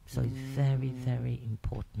 So it's very, very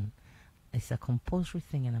important. It's a compulsory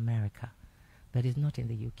thing in America, but it's not in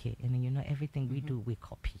the UK. And you know, everything we do, we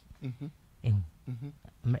copy.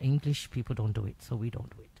 English people don't do it, so we don't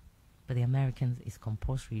do it. But the Americans, it's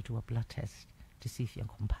compulsory to do a blood test to see if you're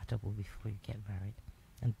compatible before you get married.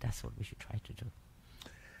 And that's what we should try to do.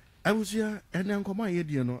 I was here, and then come on,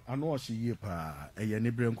 you know, I know she ye pa, a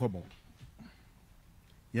yanibran cobo.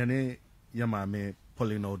 Yane, Yamame,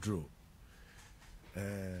 Pailina Oduro.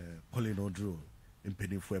 Pailina Oduro. In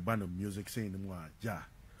penny for a band of music saying, ja,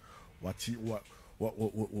 what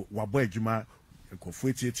boy Juma, and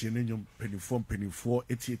Cofueti, and Ninium, penny 4,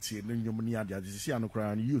 88, and Ninium, the Adiciano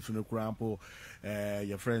crown, youth in the crampo,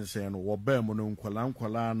 your friends saying, or Bermonum,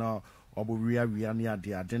 Qualana, or Riania,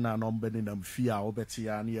 the Adena, non-bending them fear, or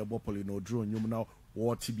Bettiani, a Pailina Oduro, and you know,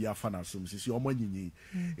 or Tibia Fanasum, since your money,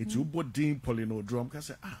 it's you bought Dean Pailina Oduro, can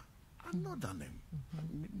say, I'm not done them.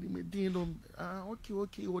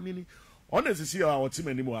 Okay, only. Honestly, see our team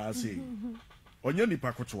anymore. I say, Onyeni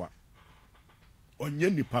Pakotwa.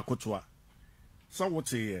 So what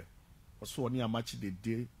say? So near much the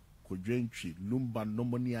day, Kodrenchi, Lumba, no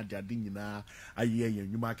money at the Adina, a year,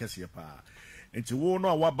 you marcus your pa. And to won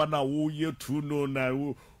our Wabana, woo ye 2 no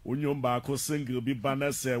now, Unyomba, single be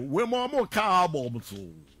banner say, we're more car bombs.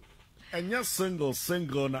 And yes, single,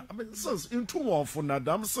 now. I mean, so in 2 more for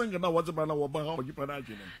Nadam single now, what's about our how you pronounce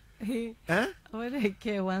it? Well, I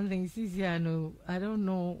care one thing, Sisi, I don't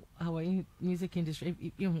know our music industry.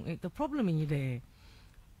 The problem in you there,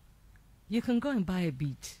 you can go and buy a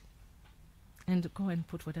beat and go and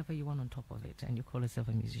put whatever you want on top of it, and you call yourself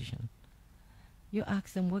a musician. You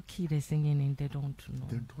ask them what key they're singing in, they don't know.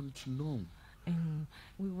 They don't know. And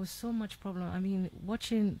we were so much problem. I mean,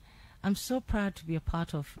 I'm so proud to be a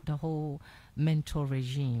part of the whole mentor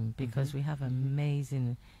regime because we have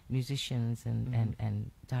amazing musicians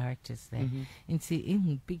and directors there. And see,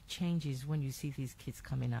 in big changes when you see these kids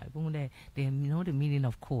coming out, when they know the meaning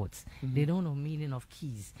of chords, they don't know meaning of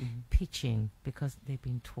keys, pitching because they've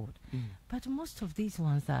been taught. But most of these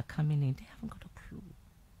ones that are coming in, they haven't got a clue.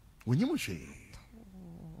 When you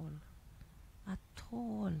at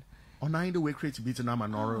all. On either way, create beating am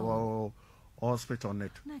and or spit on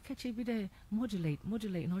it. No, catch it be there. Modulate.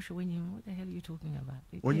 Not sure when you. What the hell are you talking about?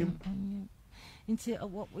 When you into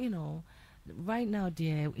what right now,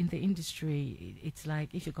 dear, in the industry, it's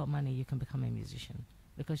like if you got money, you can become a musician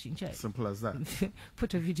because you can simple as that.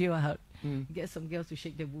 Put a video out, get some girls to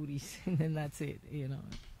shake their booties, and then that's it.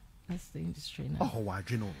 That's the industry now. Oh, why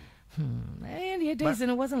do you know? And it is,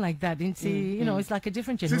 and it wasn't like that. It's it's like a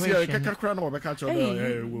different generation. Don't go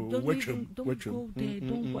there.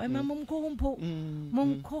 Don't go.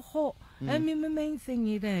 I mean, my main thing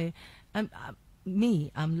is there. I'm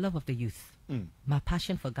love of the youth. My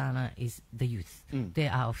passion for Ghana is the youth. They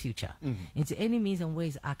are our future. Into any means and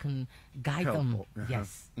ways I can guide them.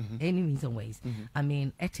 Yes, any means and ways. I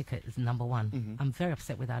mean, etiquette is number one. I'm very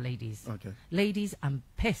upset with our ladies. Okay. Ladies, I'm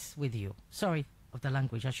pissed with you. Sorry of the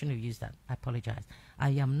language. I shouldn't have used that. I apologize. I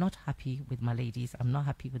am not happy with my ladies. I'm not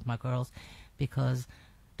happy with my girls because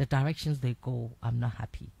the directions they go, I'm not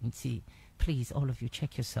happy. And see, please, all of you,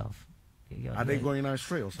 check yourself. Are they going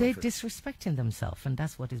astray or something? They're disrespecting themselves, and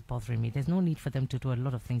that's what is bothering me. There's no need for them to do a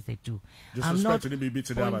lot of things they do. I'm not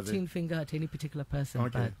pointing finger at any particular person.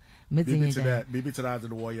 Okay. But maybe to that,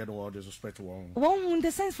 the warrior or disrespect to one. Well, in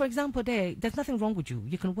the sense, for example, there's nothing wrong with you.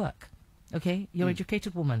 You can work. Okay, you're an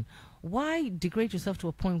educated woman. Why degrade yourself to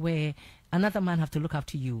a point where another man have to look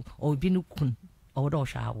after you or be nukun or do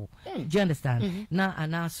you understand?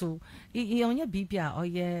 Now, so on your BBA or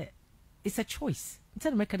it's a choice.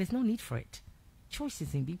 In America, there's no need for it.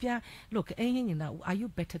 Choices in BBA. Look, are you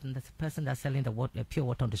better than the person that's selling the pure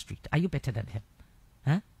water on the street? Are you better than him?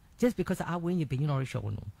 Huh? Just because I win you being or a pure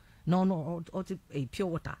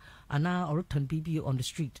water and now or turn BB on the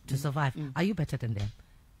street to survive. Are you better than them?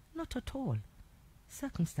 Not at all.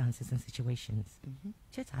 Circumstances and situations.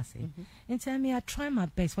 Just I say. And tell me, I try my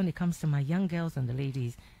best when it comes to my young girls and the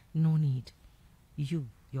ladies. No need. Your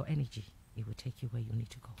energy, it will take you where you need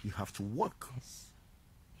to go. You have to work.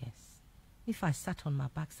 Yes. If I sat on my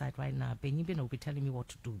backside right now, Benny will be telling me what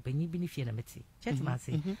to do. Benny Bini Fianamiti. Just I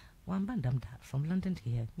say, one bandam from London to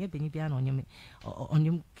here. Yeah, Benny Bian on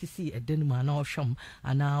your kissy a denman or shum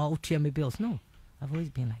and now tear me bills. No, I've always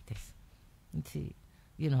been like this. And see,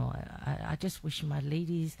 I just wish my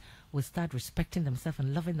ladies would start respecting themselves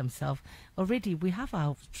and loving themselves. Already, we have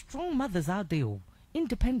our strong mothers out there,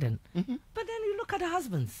 independent. But then you look at the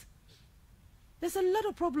husbands. There's a lot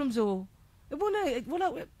of problems,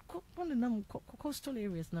 coastal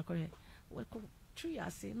areas, tree I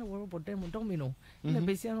say no worry about them domino. In the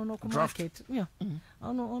base on market. Yeah.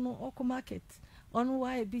 On market. On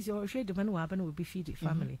why busy or shade depend what happen will be feed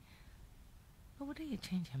family. But what do you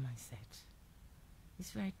change your mindset?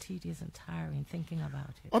 It's very tedious and tiring thinking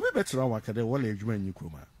about it. Oh, what's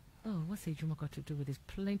Ejuma got to do with this?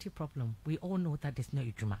 Plenty problem. We all know that there's no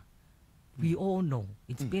Ejuma. We all know.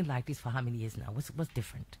 It's been like this for how many years now? What's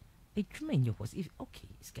different? Ejuma was okay,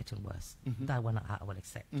 it's getting worse. That one I will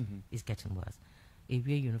accept. It's getting worse.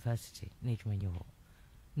 Abia University, Ejuma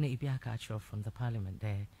from the parliament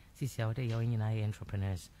there. CCL they are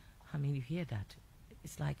entrepreneurs. I mean, you hear that.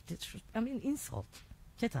 It's like insult.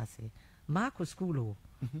 Just I say. Marco School,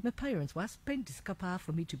 my parents were spent this capa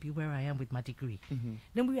for me to be where I am with my degree.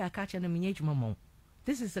 Then we are catching a miniature mama.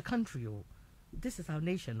 This is a country, this is our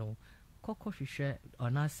nation, Coco share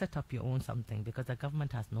or now set up your own something because the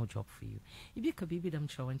government has no job for you. If you could be with them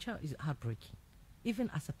show and child is heartbreaking, even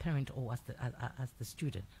as a parent or as the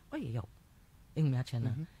student. Oh yeah, in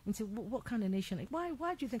Machana. And so what kind of nation? Why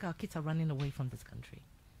do you think our kids are running away from this country?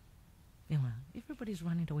 Everybody's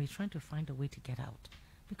running away, trying to find a way to get out.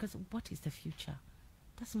 Because what is the future?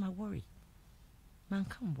 That's my worry. Man,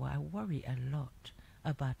 I worry a lot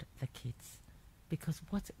about the kids. Because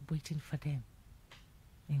what's waiting for them?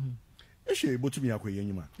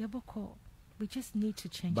 We just need to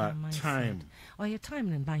change our mindset. Or your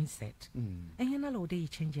time and mindset. And you know you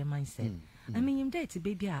change your mindset. I mean, you're there to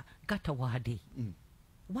baby a gata wadi.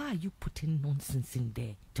 Why are you putting nonsense in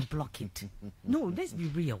there to block it? No, let's be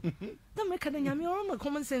real. Don't make a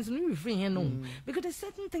common sense because there's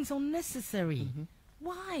certain things unnecessary.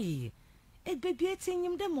 Why? Baby, it's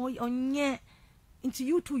in them or into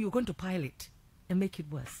you two, you're going to pile it and make it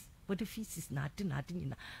worse. But the feast is not. Come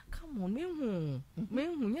on,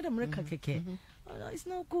 it's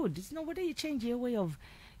not good. It's not whether you change your way of,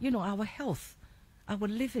 our health, our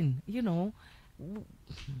living,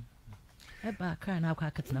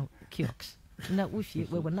 kiosks. Now, if you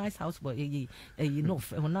were a nice house, but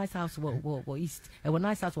north, a nice house, or east, a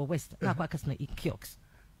nice house, or west, now kiosks.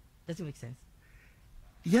 Does it make sense?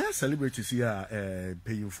 Yeah, celebrities here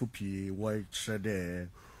paying for P, white shade,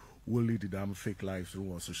 will lead the damn fake lives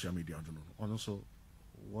through on social media. And also,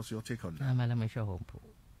 what's your take on that? I'm a sure home.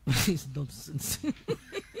 It's nonsense.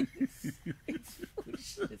 It's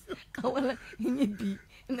foolishness. Kawala inyebi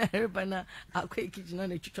na herbana akwe kitchen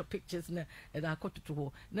na chucha pictures na akoto to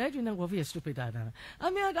ho. Na you know what stupid ada. I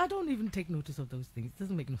mean, I don't even take notice of those things. It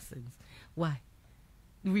doesn't make no sense. Why?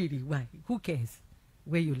 Really? Why? Who cares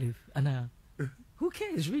where you live? And who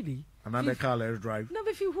cares really? Another car let's drive. No,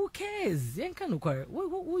 but who cares? Who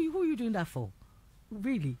are you doing that for?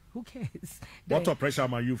 Really? Who cares? What pressure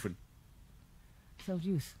am I using?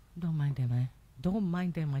 Self-use. Don't mind them, eh? Don't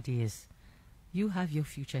mind them, my dears. You have your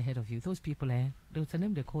future ahead of you. Those people, there's a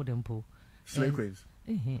name they call them, slave queens.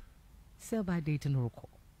 Sell by dating or call.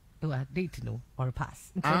 Or dating or a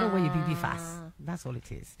pass. It's where you be fast. That's all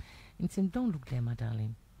it is. And don't look there, my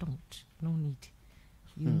darling. Don't. No need.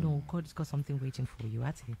 You know God's got something waiting for you.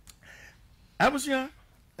 That's it. I was here.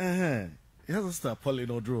 It has a star,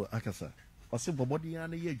 Pailina Oduro, Akasa. I said, Bobody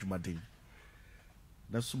and a year, Jumadin.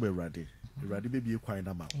 That's where ready. Ready, baby, you quite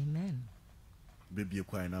now. Amen. Baby, you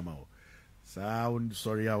quite now. Sound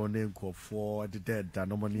sorry, I will name call for the dead,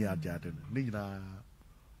 Danomani Adjaden. Nina,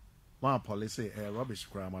 my policy, a rubbish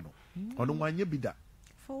grammar. On the 1 year be that.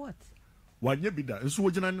 For what? 1 year be that. And so,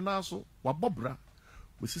 and also, what Bobra,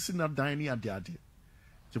 we see not dining at the idea.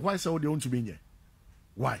 So, why so the own to be here?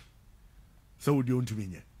 Why? So, the own to be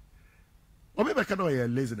here. Or maybe I can know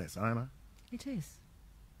laziness, Anna. It is.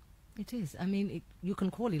 It is. I mean, you can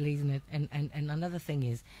call it laziness, and another thing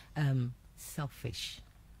is selfish.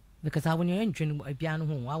 Because when you're entering a piano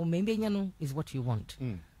home, maybe is what you want.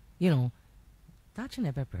 You know, that's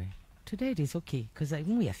never pray. Today it is okay because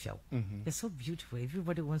we are feel it's so beautiful.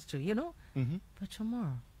 Everybody wants to, you know. But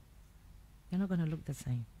tomorrow, you're not going to look the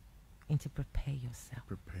same. And to prepare yourself.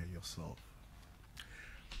 Prepare yourself.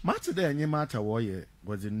 Matter there, any matter warrior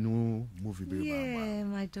was a new movie. Yeah,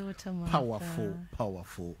 my daughter.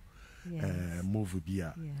 Powerful. Yes. Movie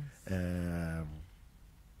beer. Yes.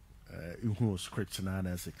 Who script na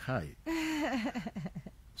as a kai.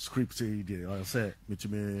 Script I say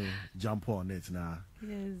me jump on it na.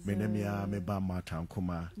 Yes. Me ba mata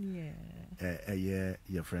kuma. Yeah.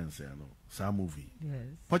 Your friends no. Some movie.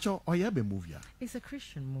 Yes. Pacho be movie. It's a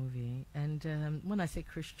Christian movie, and when I say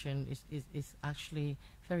Christian, it's actually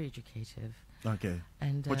very educative. Okay.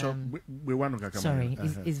 And Pacho we want to sorry,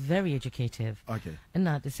 it's very educative. Okay. And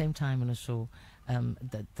at the same time, also,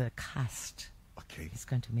 the cast. Okay. It's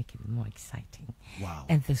going to make it more exciting. Wow.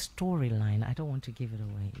 And the storyline, I don't want to give it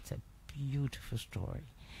away. It's a beautiful story.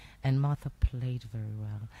 And Martha played very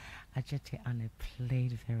well. Ajete Anne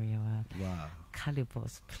played very well. Wow.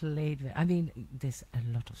 Calibos played very I mean, there's a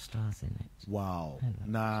lot of stars in it. Wow.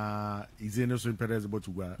 Na is it also imperishable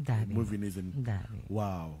to go moving isn't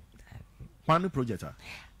wow. One project.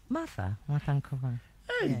 Martha Nkova.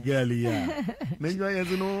 Hey, girl, yeah.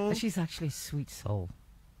 But she's actually a sweet soul.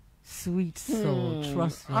 Sweet soul,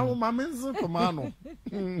 trust me. Our mama's a mano.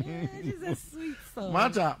 She's a sweet soul.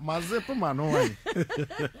 Mata, Mazepamano.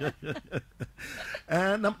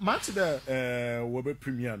 And match the Weber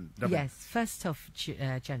premiere. Yes, 1st of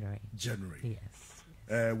January. January.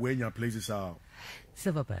 Yes. When your places are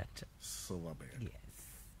Silverbird. Yes.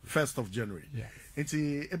 1st of January. Yes. It's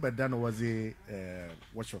Ebadano was a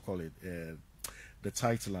what you call it? The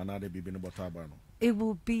title and other be about Tabano. It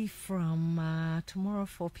will be from tomorrow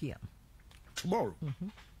 4 p.m. Tomorrow?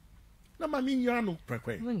 Na mami yano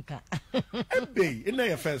prekwe. Winka. Ebe, in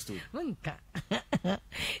your first two. Winka.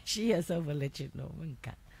 She herself will let you know.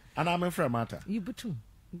 Winka. And I'm a friend, Mata. You butu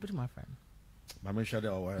my friend. Mama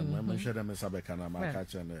shada or Mama shada me sabeka na ma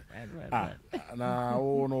catch and right. Na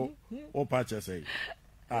oh no, oh patch say.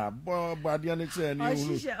 But the next day,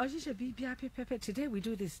 today we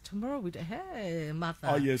do this, tomorrow we do. Hey, Martha.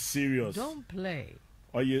 Are you serious? Don't play.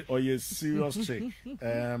 Are you serious chick?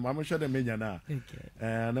 I'm sure the mania now. Okay.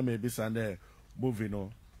 And maybe Sunday movie no.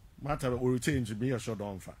 Martha will retain to be a short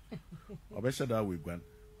on fa. I bet that we gone.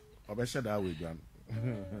 I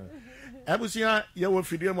was here, you will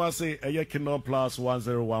feed him. I say, a Kino Plus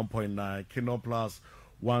 101.9, Kino Plus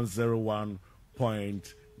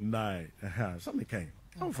 101.9. Something came.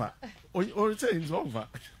 Over. Or change over.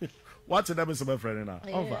 What's the name of my friend now?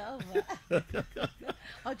 Over.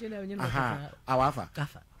 How do you know? Our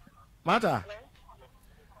Mata.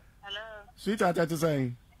 Hello. Sweetheart, I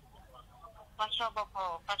say.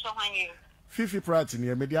 Fifi Pratt in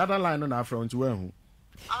here, the other line on our front. Oh,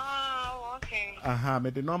 okay.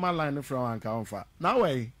 Made the normal line from Anka. Now,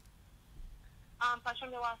 way.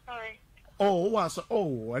 Sorry.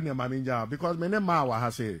 Oh, and your mammy job because my name Mawa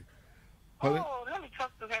has said. Oh, let me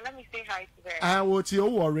talk to her. Let me say hi to her. I will to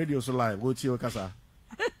your radio so live. What's your casa?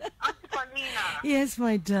 Auntie Pailina. Yes,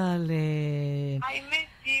 my darling. I miss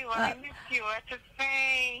you. I miss you. What to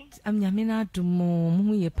say? I'm Yamina Dumo.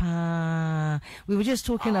 We were just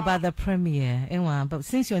talking about the premiere, but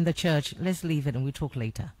since you're in the church, let's leave it and we talk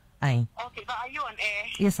later. Aye. Okay, but are you on air?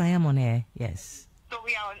 Yes, I am on air. Yes. So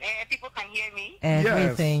we are on air. People can hear me.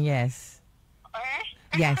 Everything. Yes.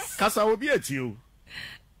 Yes. Kasa will be at you.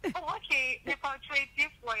 Oh, okay. The portrait is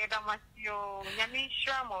for you. That must you. Yamin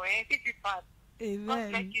Shramo. God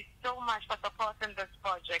bless you so much for supporting this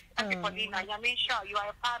project. And Pailina, Yamin Shah, you are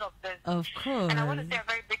a part of this. Of course. And I want to say a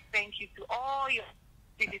very big thank you to all your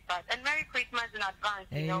visitors and Merry Christmas in advance.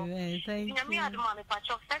 You know, thank you. Yamin Adman,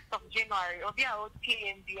 1st of January, Obi Aoti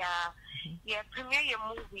and the premiere your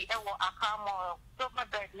movie, Ewo Akamo, Silver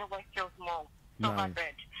Bird, No West Hills Mall. Nice.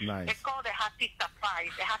 It's called a happy surprise.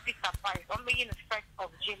 A happy surprise. Only in the 1st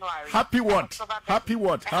of January. Happy what? Happy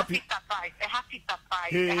what? Happy surprise. A happy surprise.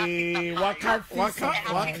 Hey, waka.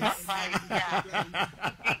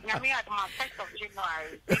 Yami at my 1st of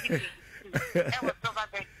January.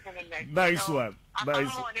 Nice one.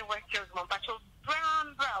 Nice.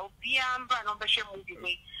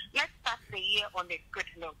 Let's start the year on a good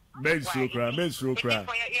note. Menstrual.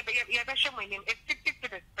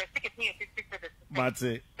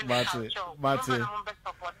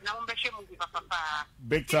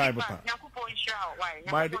 Big time, Papa.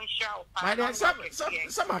 My dear,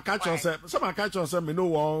 some catch yourself, me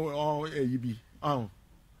know on AEB.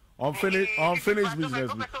 Unfinished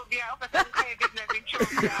business.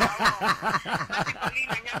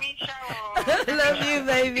 Love you,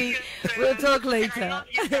 baby. We'll talk later.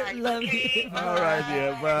 Love you. All right,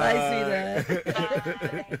 dear. Bye.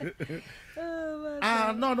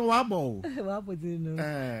 No, Wabo. Wabo didn't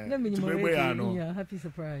know. Happy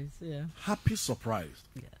surprise. Yeah. Happy surprise.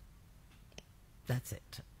 Yeah. That's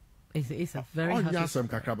it. It's a very happy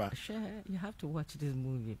surprise. Sure, you have to watch this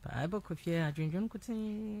movie.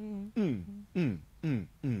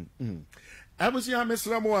 I was here, Miss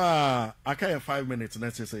Ramoa. I can't 5 minutes. And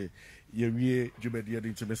let's say, you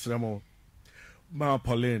into Miss Ramo. Ma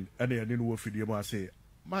Pauline, and then you will video. I say,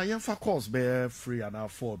 my young for course bear free and now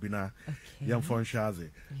 4 bina young phone shazi.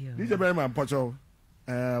 These are very man, Pacho.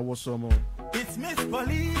 What's some more? It's Miss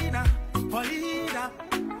Pailina,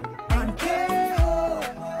 and K.O.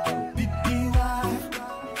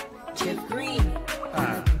 Jeff Green.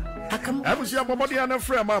 I was your body and a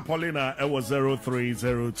friend, my Pailina. It was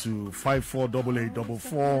 0302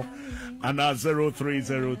 548844 and now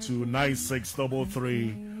 0302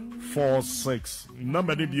 963346.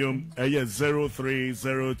 Number dibium,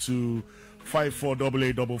 0302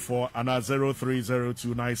 548844 and now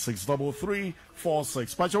 0302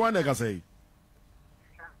 963346. Pacho, what I say?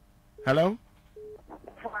 Hello?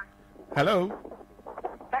 Hello?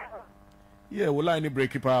 Yeah, we'll line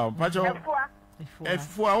break it out. Pacho?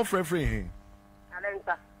 F4 offer free.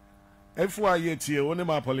 F4 yet here, only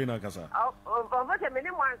my Pailina Casa. What a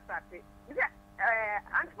minute one started.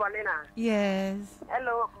 Aunt Pailina. Yes.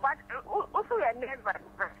 Hello, but also a never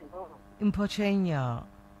in Pochenia.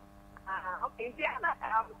 Okay,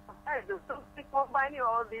 so combine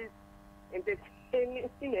all these in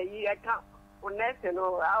a year account for next, you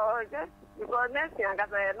know, I just because next year I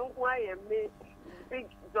got a no way big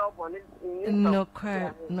job on it. No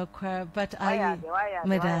crap, but I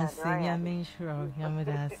Medase, Yamishro,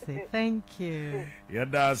 thank you.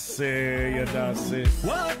 Yadase.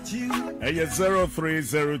 What you?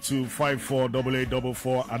 0302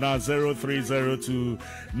 548844 and 0302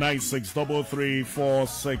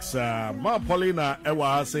 963346. Ma Pailina,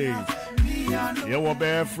 Ewa says, you will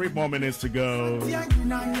bear 3 more minutes to go.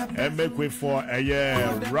 And make way for a year,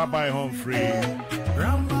 Rabbi Humphrey.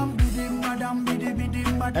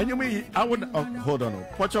 And you mean I would hold on.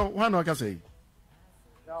 What you want to say?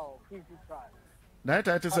 No, 55. That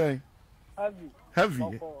I to say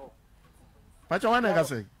heavy. What you want to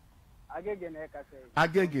say?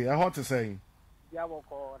 Agege, I want to say.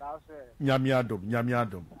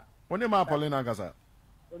 Nyamiadum. When you ma Pailina Gaza?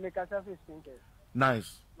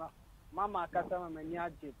 Nice. Mama Kasama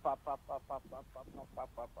Maniaji, papa.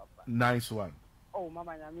 Nice one. Oh,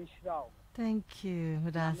 Mama Yamishao. Thank you,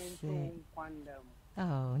 Udase.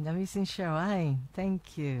 Oh, Yamisin Shawai.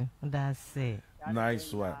 Thank you, Udase.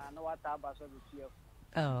 Nice one.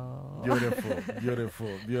 Oh, beautiful.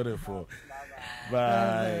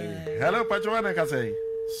 Bye. Hello, Pachuana Kase.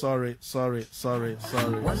 Sorry.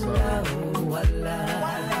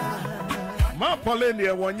 Ma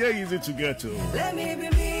Pailina, 1 year easy to get to. Let me be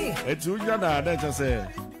me. It's Ujana, that's just say.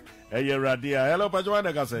 Hey, Radia. Hello,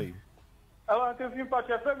 Pachuana Kase. I want to see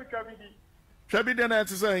Pacha Shabi then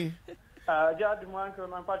to say. Jad Manko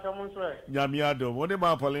and Pacha Munswe. Yamiado, what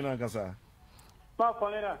about Pailina Casa? Ma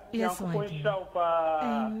Paulina. Yes, my dear.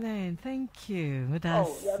 Amen. Thank you.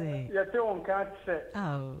 That's it. You don't can't say.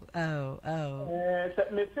 Oh.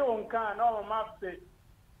 Me too can't. No, map say.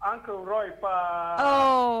 Uncle Roy pa.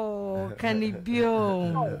 Oh, can it be?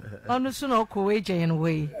 Oh, no, soon I'll go away, Jane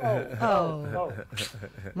way. Oh.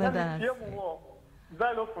 Madam.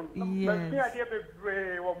 Yes.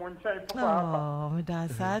 Oh,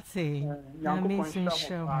 that's it. Amazing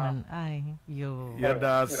showman. Aye, yo. Yeah,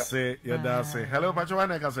 that's it. Hello,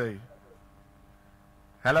 Pachuane, can say.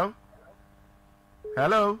 Hello?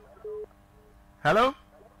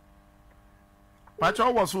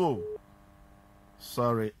 Pacho was who?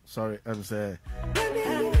 Sorry, I'm saying.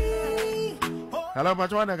 Hello,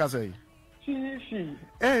 Pachuane, can say.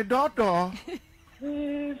 Hey, Dodo.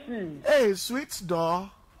 Hey, sweet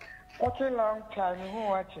doll. What a long time you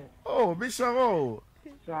watching. Oh, Bishop.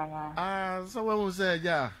 So what was say,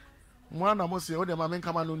 yeah. One of us, the mamma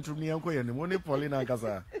come on to me and Quay and the money Paulina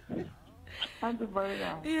Gaza.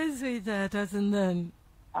 Yes, sweetheart, doesn't then.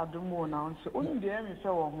 I don't know now. So only the enemy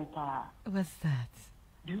saw on pa. What's that?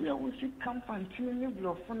 Do you always come from Timmy?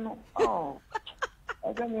 Oh.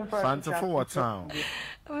 Fanta for what town?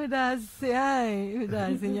 Oh, that's aye.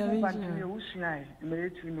 That's in your Mate.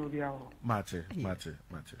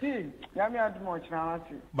 Hey, Yami had much now.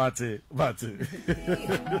 Mate.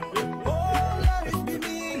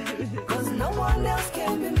 Cause no one else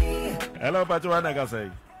can be me. Hello, Pachuana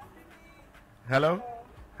Gasay. Hello,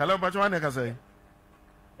 Pachuana Gasay.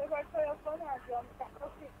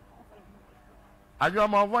 Are you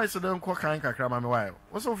my voice? Don't quite kind of cram. Why?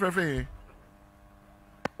 What's so free?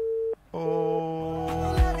 Oh,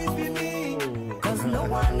 cause no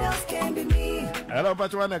one else can be me. Hello,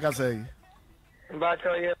 Pachuana Gasay.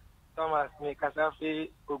 Bacho, Thomas, me Casafi,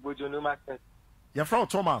 Ubujunu Market. You're from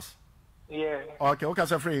Thomas? Yeah. Okay, okay,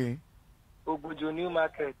 so free. Ubujunu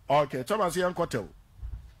Market. Okay, Thomas, you're in Kotel.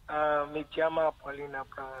 Me Chama Paulina.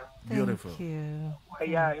 Beautiful. Thank you.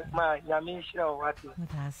 Yeah, ma, Yami Shao, what is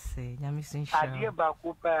it? Yami Sincha. I dear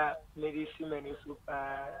Bakupa, medicine, and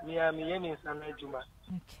Miami, and Juma.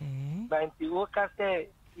 Okay. But the worker say,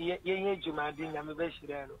 Ye Juma, Yami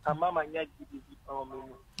and Mamma Yaji.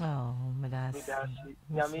 Oh, Madame.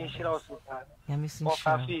 Yami Shao, Yami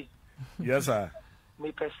Sincha. Yes, sir.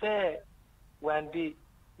 Me per se, one day.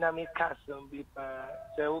 Na me castle be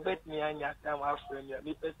so obet me anya time after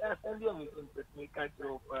me per se send you me catch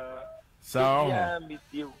up so yeah me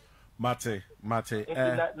you mate na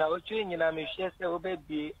ochu nyina me share say obet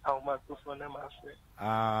be our microphone na my friend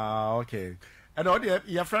okay and all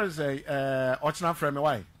your friends say ochna friend me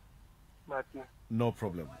why mate no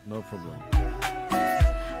problem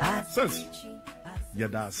since yeah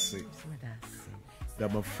that's it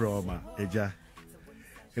them from eja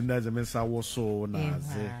in that the mensa was so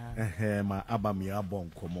naze ma abami abon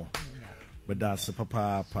komo but that's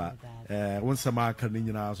papa once a mark and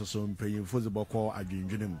nyina so paying for the boko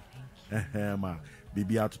adwindwenem ma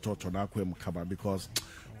bibia to talk na kwem kaba because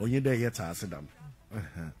onye dey yet asedam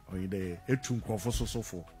onye dey etu nkofo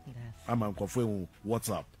so ama nkofo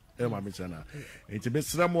WhatsApp ma me chana enti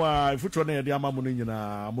besramo a ifutro na yede amamu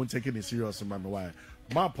nyina mo take it serious man why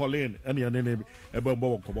Ma Pauline and your name about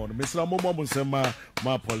Bobo. Mr. Momo say Ma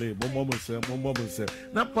Pauline, Momo say.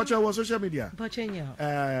 Now, Pocho was social media.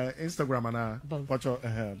 Instagram and Pocho.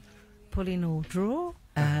 Pailina Oduro,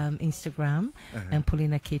 Instagram, and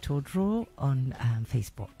Pailina Oduro on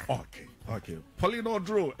Facebook. Okay. Pailina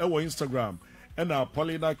Oduro, Instagram, and now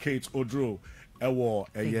Pailina Oduro,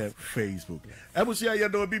 Facebook. Ebusia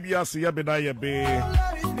yedo BBS yebina yebe.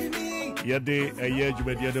 Yede a year you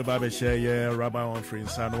made the Baba share Rabbi on free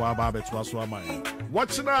San Wababe to us.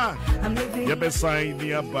 Watch now. Yebe sign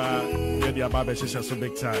nearby. Yede Baba Shisha so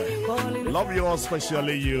big time. Love you all,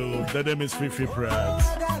 especially you. The name is Fifi Pratt.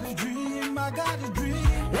 I got a dream.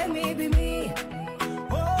 Let me be me.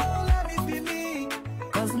 Oh, let me be me.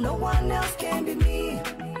 Cause no one else can be me.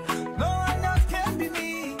 No one else can be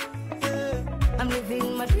me. Yeah. I'm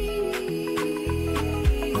living my dream.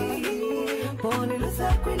 Born in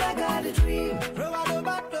a queen, I got a dream.